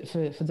 you know,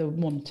 for the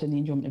want and the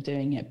enjoyment of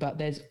doing it. But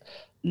there's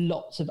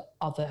lots of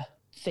other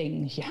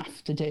things you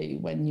have to do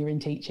when you're in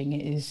teaching.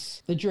 It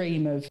is the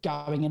dream of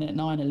going in at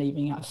 9 and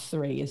leaving at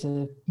 3 is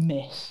a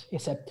myth.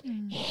 It's a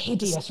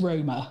hideous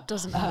rumour.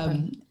 Doesn't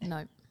happen.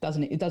 No.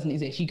 It doesn't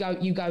exist.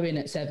 You go in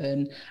at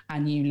 7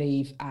 and you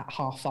leave at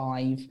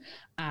 5:30,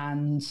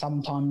 and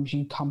sometimes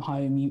you come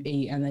home, you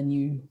eat, and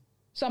then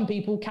some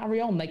people carry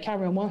on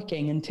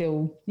working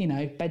until, you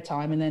know,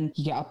 bedtime, and then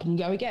you get up and you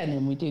go again,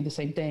 and we do the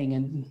same thing.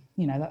 And,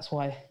 you know, that's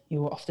why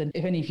you're often,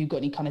 if any of you've got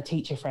any kind of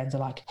teacher friends are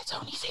like, it's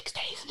only 6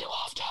 days until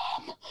half term.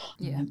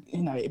 Yeah.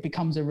 You know, it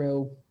becomes a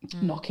real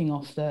knocking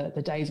off the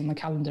days on the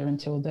calendar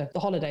until the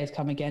holidays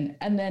come again.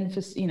 And then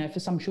for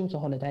some shorter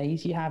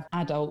holidays, you have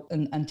adult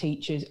and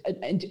teachers,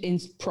 and in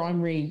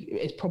primary,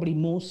 it's probably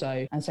more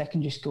so, and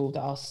secondary school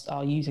that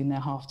are using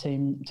their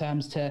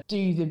terms to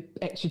do the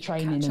extra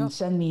training and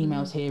send the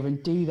emails here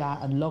and do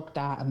that and log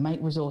that and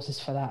make resources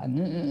for that. And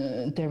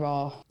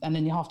and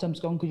then your half term's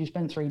gone because you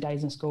spent 3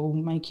 days in school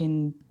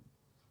making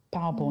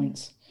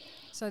PowerPoints.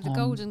 So the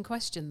golden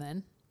question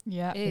then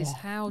is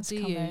how do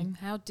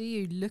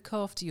you look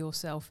after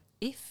yourself,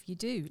 if you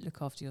do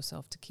look after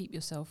yourself, to keep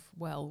yourself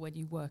well when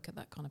you work at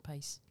that kind of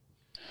pace?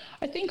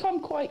 I think I'm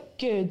quite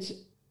good.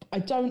 I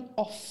don't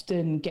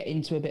often get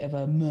into a bit of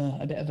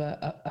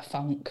a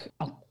funk.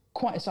 I'm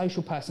quite a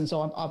social person,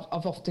 so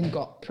I've often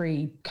got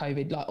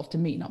pre-COVID, like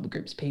often meeting up with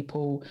groups of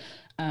people,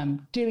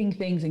 doing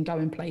things and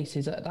going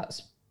places.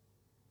 That's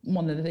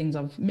one of the things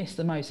I've missed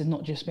the most, is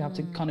not just be able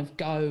to kind of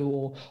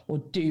go or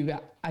do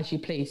as you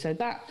please. So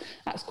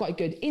that's quite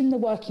good. In the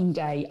working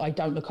day, I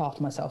don't look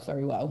after myself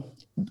very well.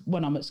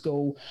 When I'm at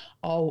school,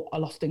 I'll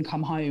often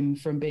come home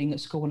from being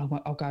at school and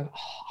I'll go,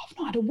 I've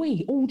not had a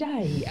wee all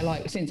day.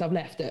 Like since I've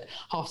left at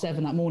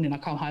 7:30 that morning, I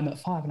come home at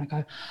 5 and I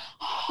go,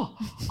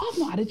 I've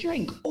not had a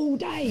drink all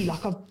day.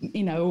 Like I've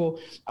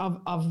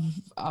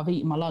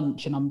eaten my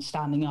lunch and I'm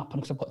standing up,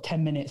 and because I've got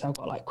 10 minutes, I've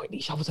got to like quickly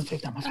shovel some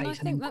food down my face.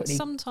 I think that's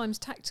sometimes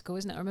tactical,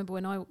 isn't it? I remember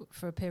when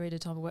for a period of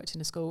time I worked in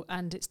a school,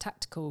 and it's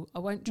tactical. I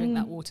won't drink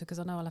that water because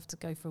I know I'll have to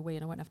go for a wee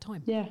and I won't have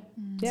time. Yeah.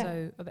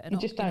 So I better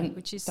not. Just don't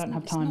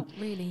have time. It's not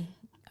really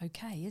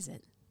okay, is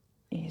it?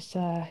 It's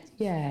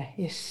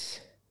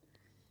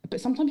but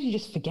sometimes you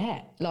just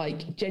forget,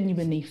 like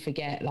genuinely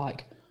forget,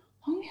 like,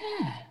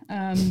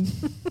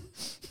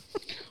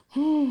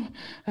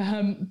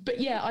 but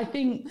yeah, I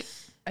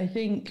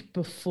think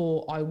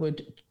before I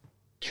would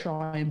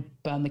try and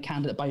burn the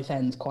candle at both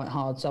ends quite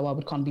hard. So I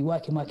would kind of be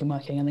working,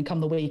 and then come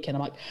the weekend,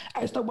 I'm like,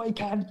 it's the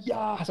weekend,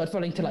 yeah. So I'd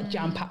fall into like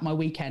jam pack my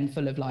weekend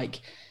full of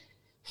like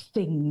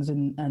things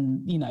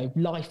and you know,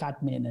 life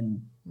admin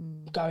and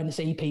going to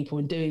see people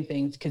and doing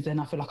things, because then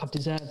I feel like I've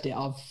deserved it.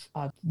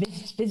 I've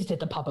visited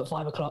the pub at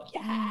 5 o'clock,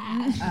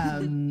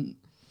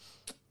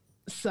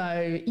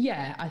 so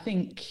yeah, I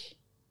think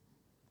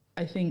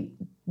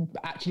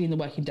actually in the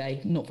working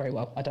day, not very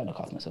well. I don't look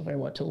after myself very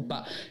well at all,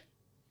 but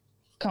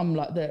come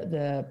like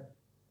the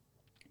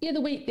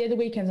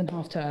weekends and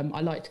half term,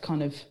 I like to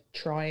kind of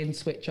try and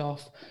switch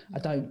off. I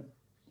don't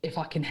if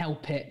I can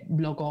help it,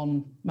 log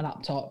on my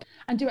laptop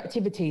and do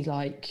activities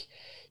like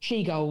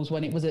She Goals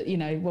when it was,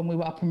 when we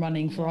were up and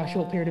running for our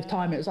short period of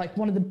time. It was like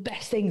one of the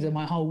best things of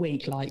my whole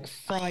week, like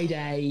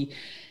Friday.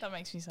 That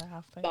makes me so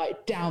happy.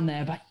 Like down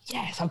there, but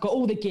yes, I've got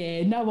all the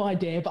gear, no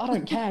idea, but I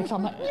don't care because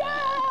I'm like,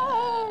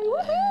 yeah,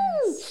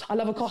 woohoo! I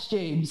love a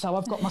costume, so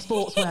I've got my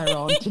sportswear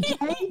on.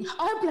 Today,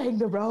 I'm playing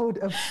the role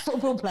of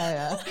football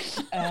player.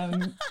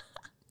 And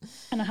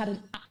I had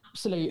an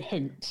absolute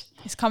hoot.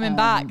 It's coming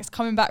back. It's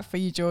coming back for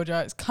you,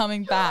 Georgia. It's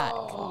coming back.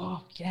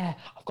 Oh yeah,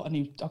 I've got a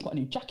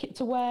new jacket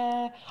to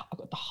wear. I've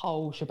got the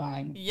whole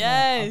shebang.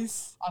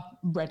 Yes,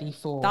 I'm ready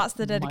for. That's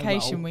the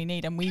dedication we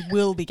need, and we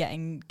will be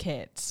getting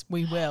kits.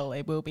 We will.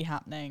 It will be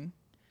happening.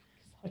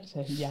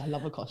 Yeah, I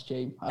love a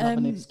costume. I love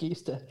an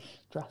excuse to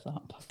dress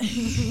up.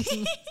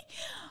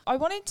 I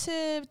wanted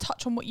to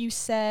touch on what you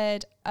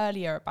said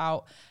earlier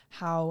about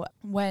how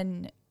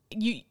when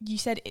you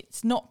said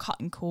it's not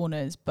cutting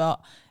corners,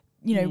 but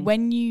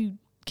when you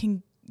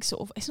can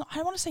sort of, it's not, I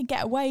don't want to say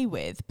get away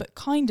with, but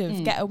kind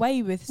of get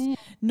away with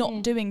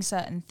not doing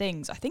certain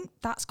things. I think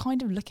that's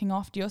kind of looking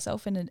after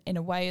yourself in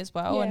a way as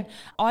well. Yeah.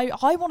 And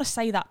I want to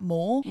say that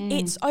more.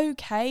 It's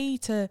okay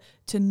to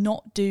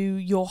not do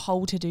your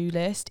whole to-do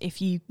list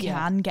if you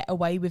can get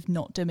away with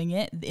not doing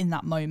it in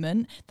that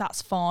moment.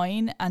 That's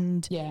fine.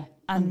 And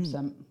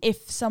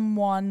if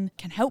someone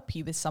can help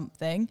you with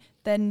something,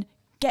 then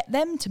get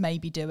them to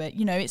maybe do it.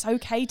 It's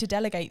okay to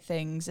delegate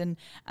things and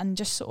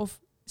just sort of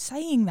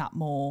saying that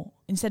more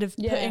instead of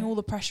putting all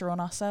the pressure on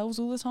ourselves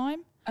all the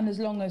time. And as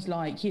long as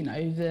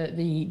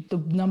the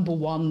number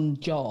one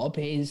job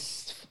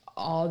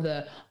are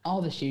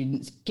the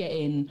students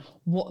getting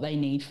what they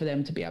need for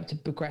them to be able to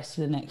progress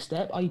to the next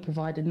step. Are you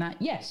providing that?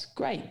 Yes,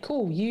 great,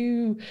 cool.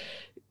 You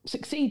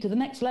succeed to the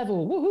next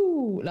level,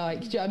 woohoo!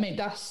 Like, do you know what I mean?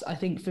 That's, I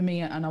think, for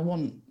me, and I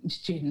want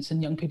students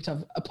and young people to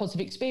have a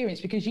positive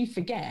experience, because you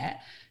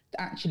forget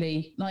that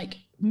actually, like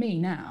me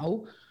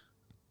now,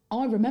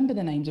 I remember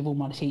the names of all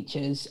my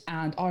teachers,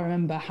 and I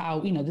remember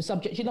how, the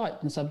subjects you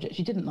liked and the subjects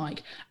you didn't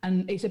like.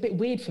 And it's a bit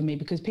weird for me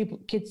because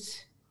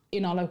kids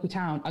in our local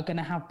town are going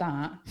to have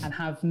that and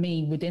have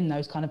me within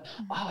those kind of,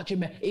 do you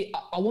remember?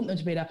 I want them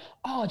to be like,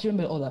 do you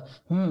remember? Or the,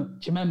 do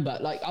you remember?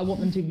 Like, I want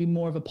them to be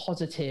more of a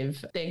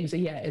positive thing. So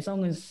yeah, as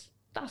long as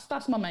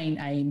that's my main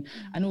aim,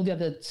 and all the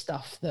other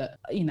stuff that,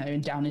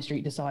 in Downing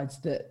Street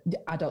decides that the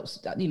adults,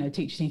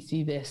 teachers need to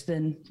do this,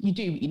 then you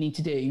do what you need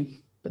to do.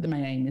 But the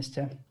main aim is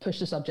to push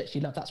the subjects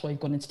you love. That's why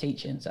you've gone into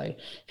teaching. So if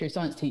you're a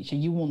science teacher,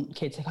 you want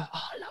kids to go,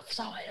 I love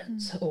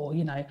science, or,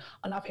 I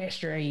love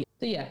history.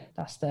 So yeah,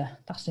 that's the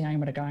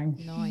aim of the game.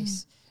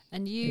 Nice.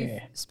 And you've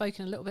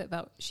spoken a little bit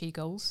about She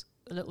Goals,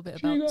 a little bit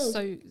about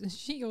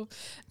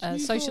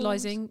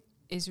socialising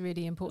is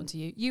really important to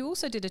you. You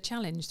also did a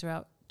challenge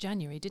throughout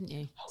January, didn't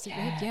you?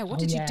 What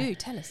did you do?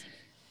 Tell us.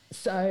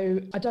 So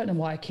I don't know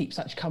why I keep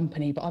such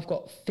company, but I've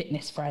got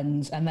fitness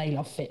friends and they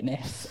love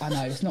fitness. I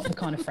know it's not the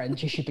kind of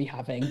friends you should be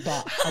having,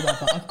 but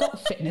however, I've got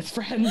fitness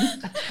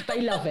friends.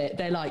 They love it.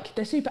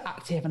 They're super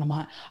active, and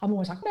I'm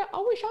always like, no,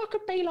 I wish I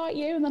could be like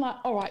you. And they're like,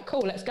 all right,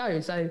 cool, let's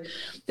go. So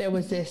there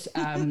was this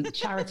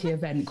charity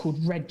event called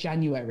Red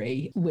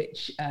January,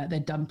 which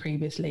they'd done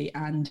previously.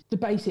 And the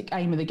basic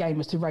aim of the game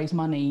was to raise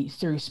money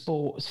through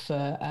sports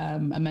for a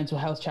mental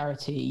health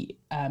charity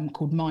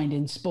called Mind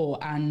in Sport.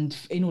 And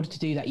in order to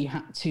do that, you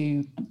had to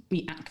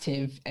be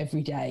active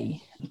every day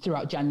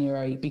throughout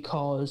January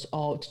because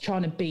of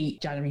trying to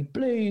beat January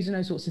blues and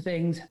those sorts of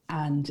things.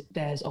 And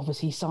there's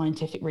obviously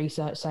scientific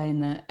research saying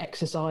that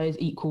exercise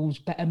equals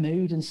better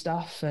mood and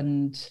stuff.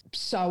 And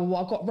so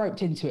I got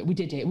roped into it. We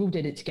all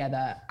did it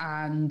together.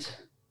 And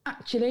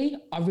actually,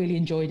 I really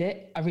enjoyed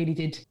it. I really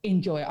did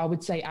enjoy it. I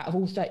would say out of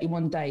all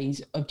 31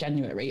 days of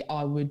January,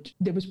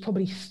 there was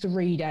probably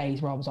 3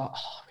 days where I was like,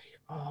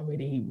 I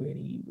really,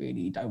 really,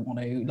 really don't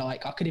want to.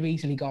 Like, I could have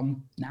easily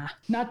gone,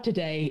 not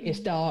today. It's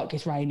dark,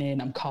 it's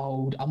raining, I'm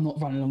cold, I'm not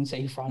running along the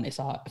seafront. It's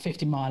like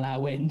 50-mile-an-hour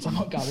winds, I'm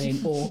not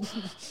going. Or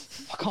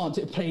I can't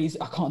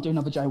do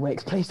another Joe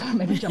Wicks. Please don't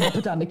make me jump up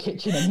and down the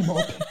kitchen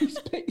anymore.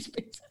 Please.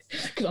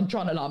 Because I'm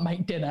trying to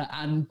make dinner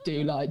and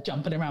do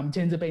jumping around with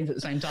tins of beans at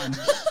the same time.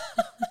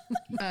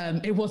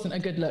 It wasn't a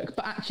good look.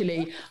 But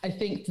actually, I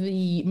think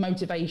the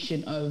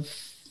motivation of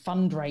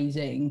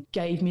fundraising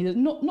gave me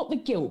not the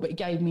guilt, but it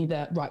gave me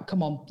the right,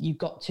 come on, you've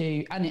got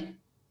to. And it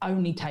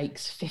only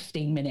takes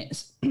 15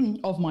 minutes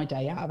of my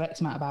day out of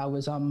X amount of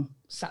hours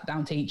sat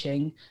down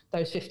teaching.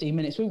 Those 15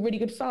 minutes were really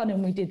good fun,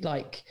 and we did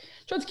tried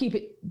to keep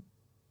it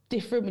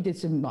different. We did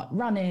some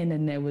running,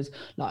 and there was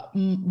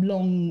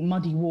long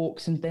muddy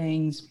walks and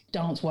things,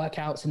 dance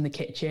workouts in the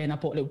kitchen. I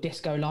bought a little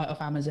disco light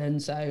off Amazon,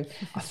 so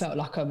I felt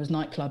like I was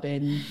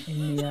nightclubbing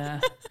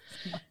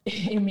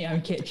in my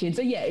own kitchen.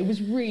 So yeah, it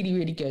was really,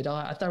 really good.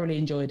 I thoroughly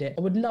enjoyed it.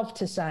 I would love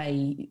to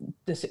say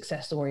the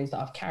success story is that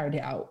I've carried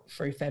it out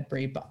through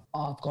February, but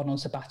I've gone on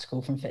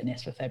sabbatical from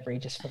fitness for February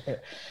just for a minute.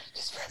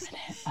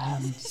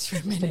 Just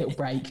a little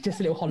break, just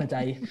a little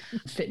holiday.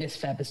 Fitness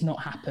Feb has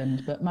not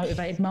happened, but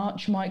Motivated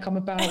March might come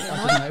about.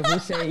 I don't know, we'll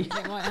see.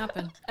 It might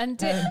happen. And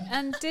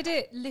did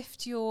it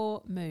lift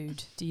your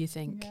mood, do you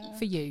think,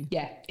 for you?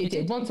 Yeah, it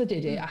did. Once I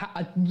did it,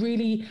 I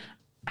really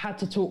had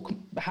to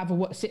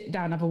sit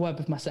down, have a word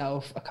with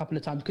myself a couple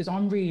of times, because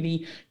I'm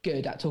really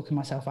good at talking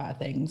myself out of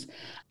things.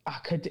 I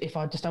could, if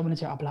I just don't want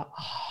to do it, I'd be like,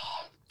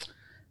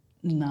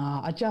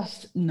 no.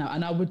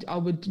 And I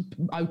would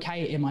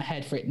okay it in my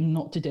head for it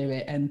not to do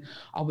it. And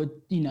I would,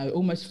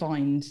 almost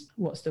find,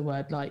 what's the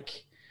word, like,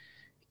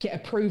 get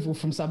approval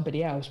from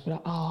somebody else, but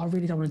like, I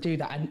really don't want to do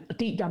that. And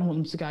deep down I want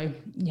them to go,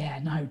 yeah,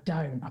 no,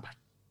 don't.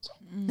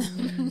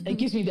 It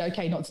gives me the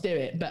okay not to do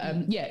it. But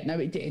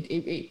it did.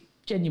 It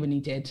genuinely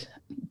did.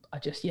 I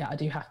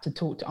do have to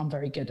talk to, I'm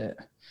very good at.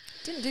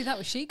 Didn't do that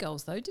with She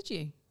Goals though, did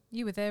you?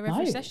 You were there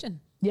every session.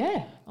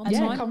 Yeah.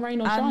 Time. Come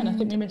rain or shine. I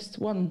think we missed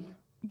one.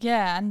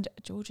 Yeah, and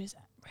Georgia's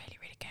really,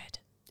 really good.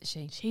 Is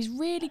she? She's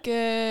really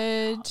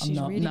good. She's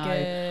really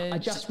good. I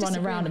just run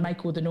around and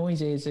make all the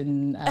noises,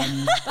 and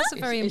that's a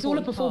very important. It's all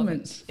a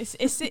performance.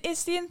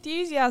 It's the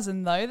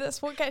enthusiasm though.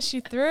 That's what gets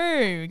you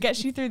through.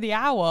 Gets you through the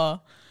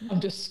hour.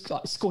 I'm just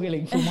like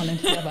squealing from one end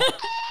to the other.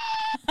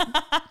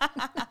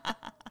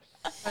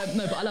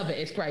 No, but I love it.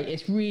 It's great.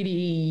 It's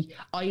really,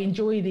 I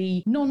enjoy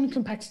the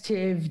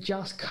non-competitive,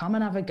 just come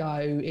and have a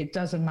go. It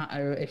doesn't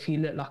matter if you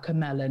look like a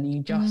melon,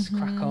 you just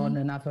crack on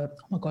and have oh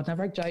my God,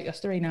 another egg joke.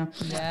 That's 3 now.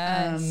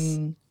 Yes.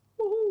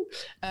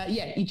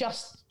 You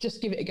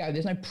just give it a go.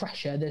 There's no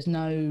pressure. There's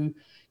no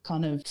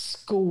kind of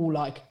school,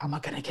 like, am I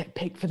going to get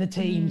picked for the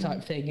team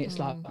type thing. It's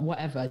like,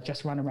 whatever,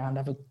 just run around,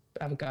 have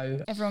a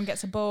go. Everyone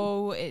gets a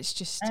ball. It's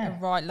just a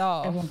right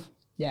laugh. Everyone,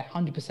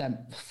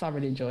 100%.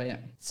 Thoroughly enjoy it.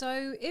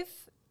 So if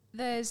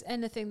there's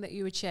anything that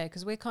you would share,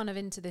 because we're kind of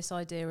into this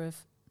idea of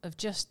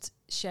just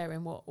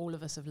sharing what all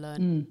of us have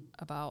learned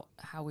about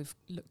how we've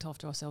looked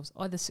after ourselves,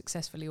 either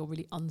successfully or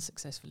really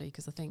unsuccessfully,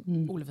 because I think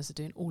all of us are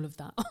doing all of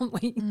that,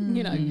 aren't we?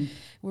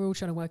 We're all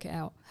trying to work it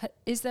out.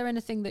 Is there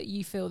anything that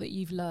you feel that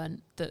you've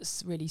learned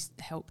that's really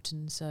helped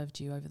and served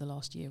you over the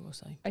last year or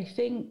so? I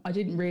think I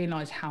didn't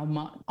realise how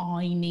much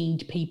I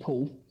need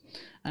people,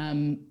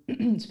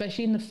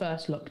 especially in the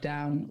first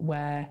lockdown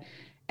where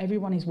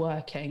everyone is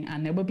working,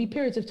 and there would be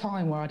periods of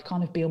time where I'd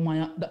kind of be on my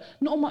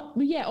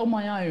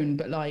own,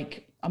 but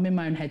like I'm in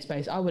my own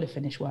headspace. I would have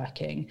finished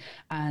working,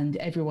 and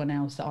everyone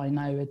else that I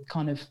know had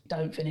kind of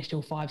don't finish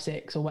till 5,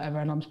 6 or whatever,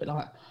 and I'm just a bit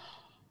like,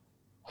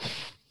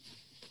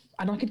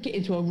 and I could get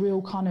into a real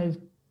kind of,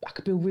 I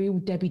could be a real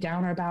Debbie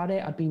Downer about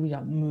it. I'd be really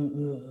like,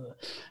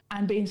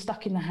 and being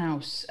stuck in the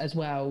house as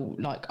well.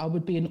 Like I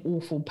would be an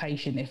awful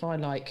patient if I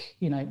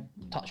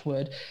touch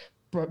wood,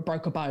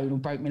 broke a bone or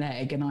broke my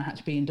leg and I had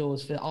to be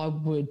indoors for, I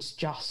would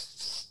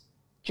just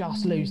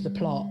lose the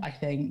plot, I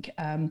think.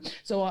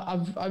 So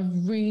I've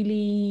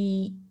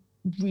really,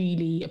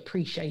 really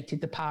appreciated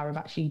the power of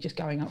actually just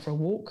going out for a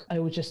walk. I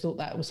always just thought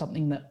that was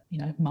something that,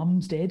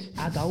 mums did,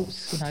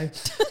 adults,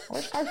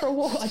 let's go for a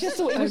walk. I just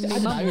thought it was, I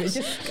don't know, I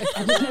just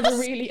never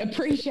really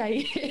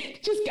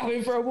appreciated just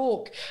going for a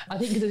walk. I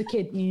think because as a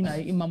kid,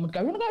 your mum would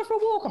go, want to go for a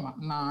walk? I'm like,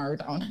 no, I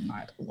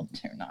don't want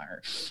to, no.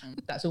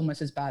 That's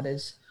almost as bad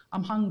as,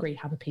 I'm hungry,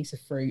 have a piece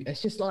of fruit.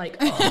 It's just like,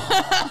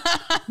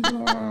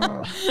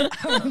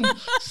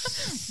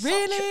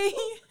 really?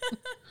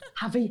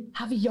 Have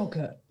a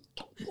yogurt.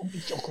 Don't want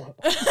me yogurt.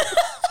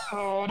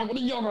 I don't want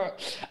a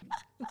yogurt.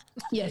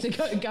 Yeah, so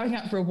going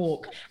out for a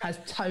walk has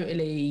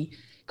totally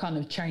kind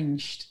of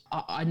changed.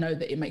 I know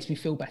that it makes me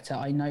feel better.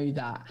 I know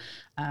that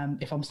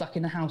if I'm stuck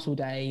in the house all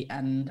day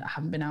and I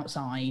haven't been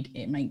outside,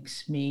 it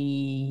makes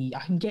me, I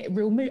can get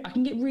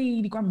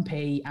really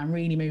grumpy and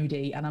really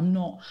moody, and I'm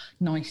not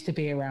nice to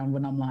be around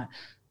when I'm like,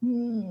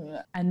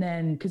 and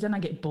then, because then I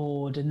get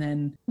bored, and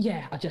then,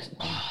 I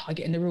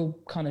get in a real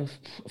kind of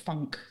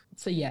funk.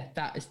 So yeah,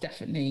 that is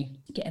definitely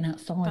getting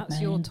outside.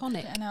 That's your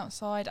tonic. Getting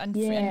outside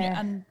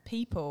and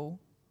people.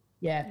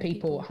 Yeah,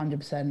 people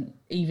 100%.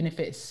 Even if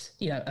it's,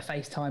 a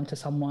FaceTime to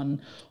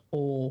someone,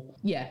 or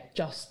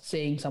just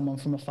seeing someone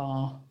from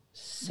afar,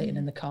 sitting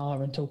in the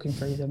car and talking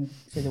through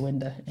the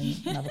window in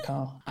another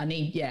car. I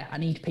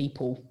need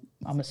people.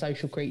 I'm a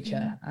social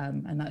creature,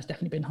 and that's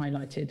definitely been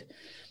highlighted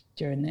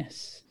during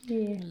this.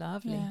 Yeah,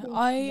 lovely.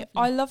 Yeah.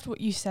 I loved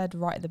what you said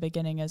right at the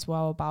beginning as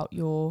well about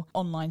your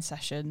online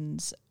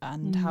sessions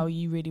and how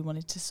you really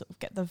wanted to sort of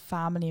get the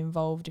family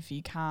involved if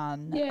you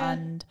can. Yeah.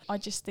 And I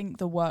just think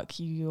the work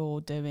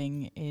you're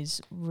doing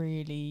is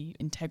really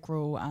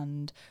integral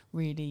and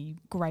really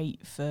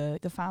great for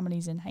the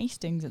families in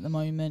Hastings at the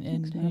moment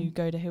and who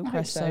go to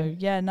Hillcrest. So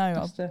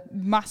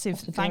massive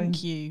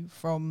thank you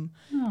from,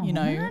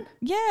 man.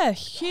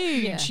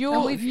 huge.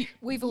 Yeah.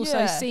 We've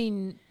also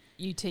seen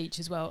you teach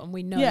as well, and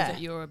we know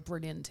that you're a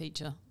brilliant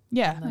teacher.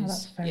 Yeah,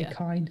 that's very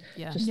kind.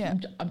 Yeah,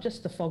 I'm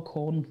just the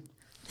foghorn.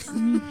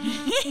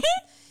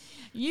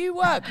 You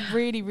work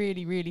really,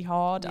 really, really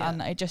hard,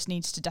 and it just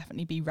needs to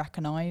definitely be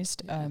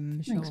recognised.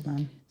 Thanks,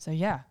 man. So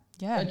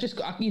Yeah. just,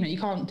 you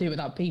can't do it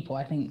without people.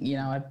 I think,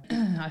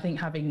 I think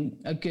having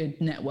a good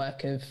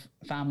network of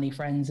family,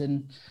 friends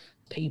and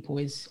people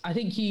is, I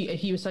think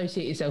if you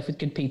associate yourself with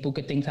good people,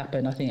 good things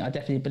happen. I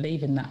definitely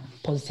believe in that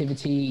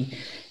positivity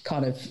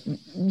kind of,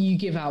 you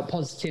give out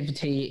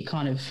positivity, it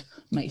kind of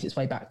makes its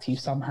way back to you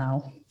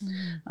somehow.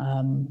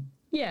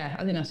 Yeah,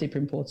 I think that's super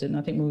important.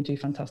 I think we'll do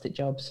fantastic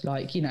jobs.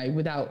 Like,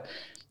 without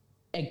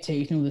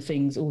Eggtooth and all the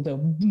things, all the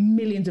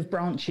millions of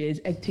branches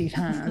Eggtooth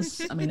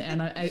has. I mean,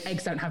 and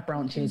eggs don't have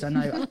branches. I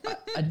know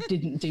I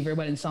didn't do very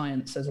well in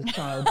science as a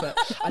child, but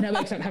I know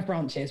eggs don't have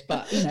branches.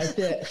 But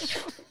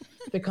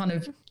the kind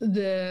of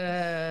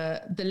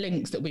the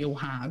links that we all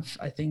have,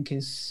 I think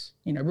is,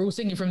 we're all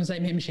singing from the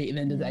same hymn sheet at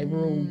the end of the day.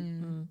 We're all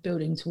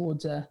building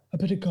towards a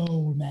bit of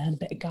goal, man, a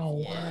bit of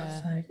goal.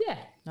 Yeah. So, yeah.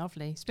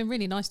 Lovely. It's been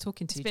really nice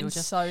talking to you, Georgia. It's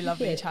been so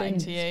lovely chatting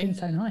to you. It's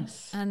been so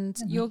nice. And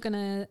you're going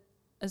to,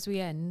 as we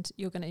end,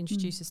 you're going to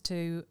introduce us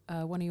to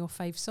one of your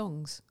fave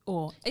songs.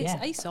 Or it's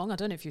a song. I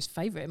don't know if it's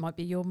favourite. It might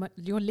be your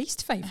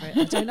least favourite.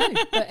 I don't know.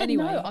 But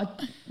anyway. No,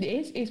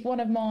 it's one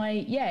of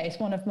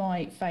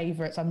my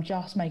favourites. I'm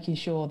just making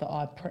sure that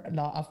I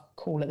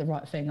call it the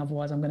right thing.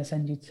 Otherwise, I'm going to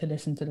send you to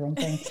listen to the wrong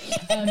thing.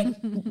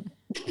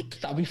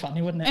 That'd be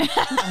funny, wouldn't it?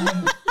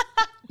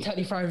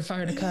 Totally throwing a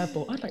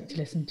curveball. I'd like to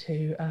listen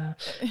to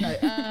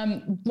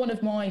one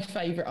of my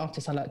favourite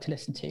artists I like to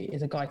listen to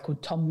is a guy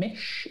called Tom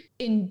Misch,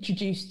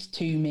 introduced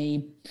to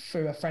me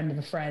through a friend of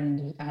a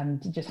friend,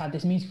 and just had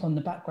this music on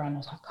the background. I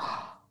was like,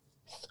 oh,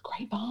 this is a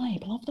great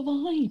vibe. I love the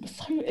vibe.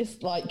 So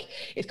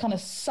it's kind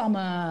of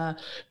summer,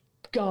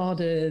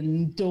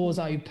 garden, doors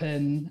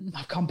open.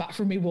 I've come back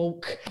from my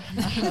walk.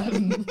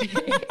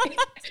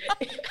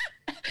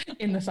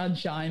 In the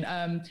sunshine.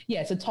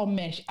 So Tom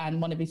Misch,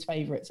 and one of his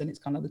favourites, and it's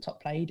kind of the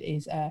top played,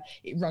 is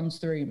It Runs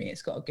Through Me.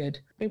 It's got a good...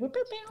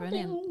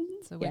 Brilliant.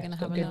 So we're going to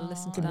have a little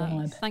listen to that.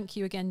 Vibe. Thank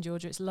you again,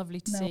 Georgia. It's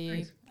lovely to see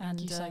you.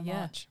 Thank you so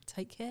much.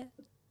 Take care.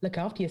 Look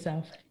after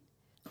yourself.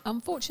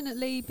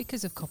 Unfortunately,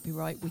 because of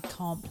copyright, we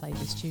can't play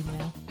this tune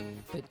now.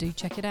 But do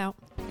check it out.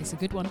 It's a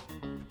good one.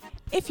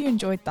 If you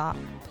enjoyed that,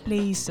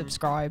 please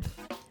subscribe.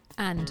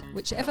 And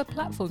whichever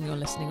platform you're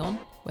listening on,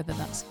 whether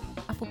that's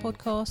Apple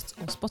Podcasts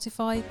or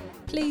Spotify,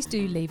 please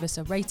do leave us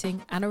a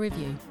rating and a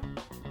review.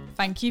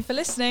 Thank you for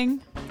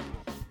listening.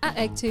 At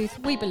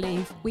Eggtooth, we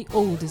believe we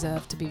all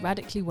deserve to be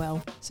radically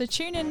well. So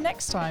tune in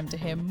next time to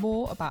hear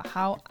more about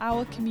how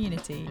our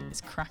community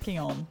is cracking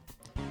on.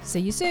 See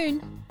you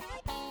soon.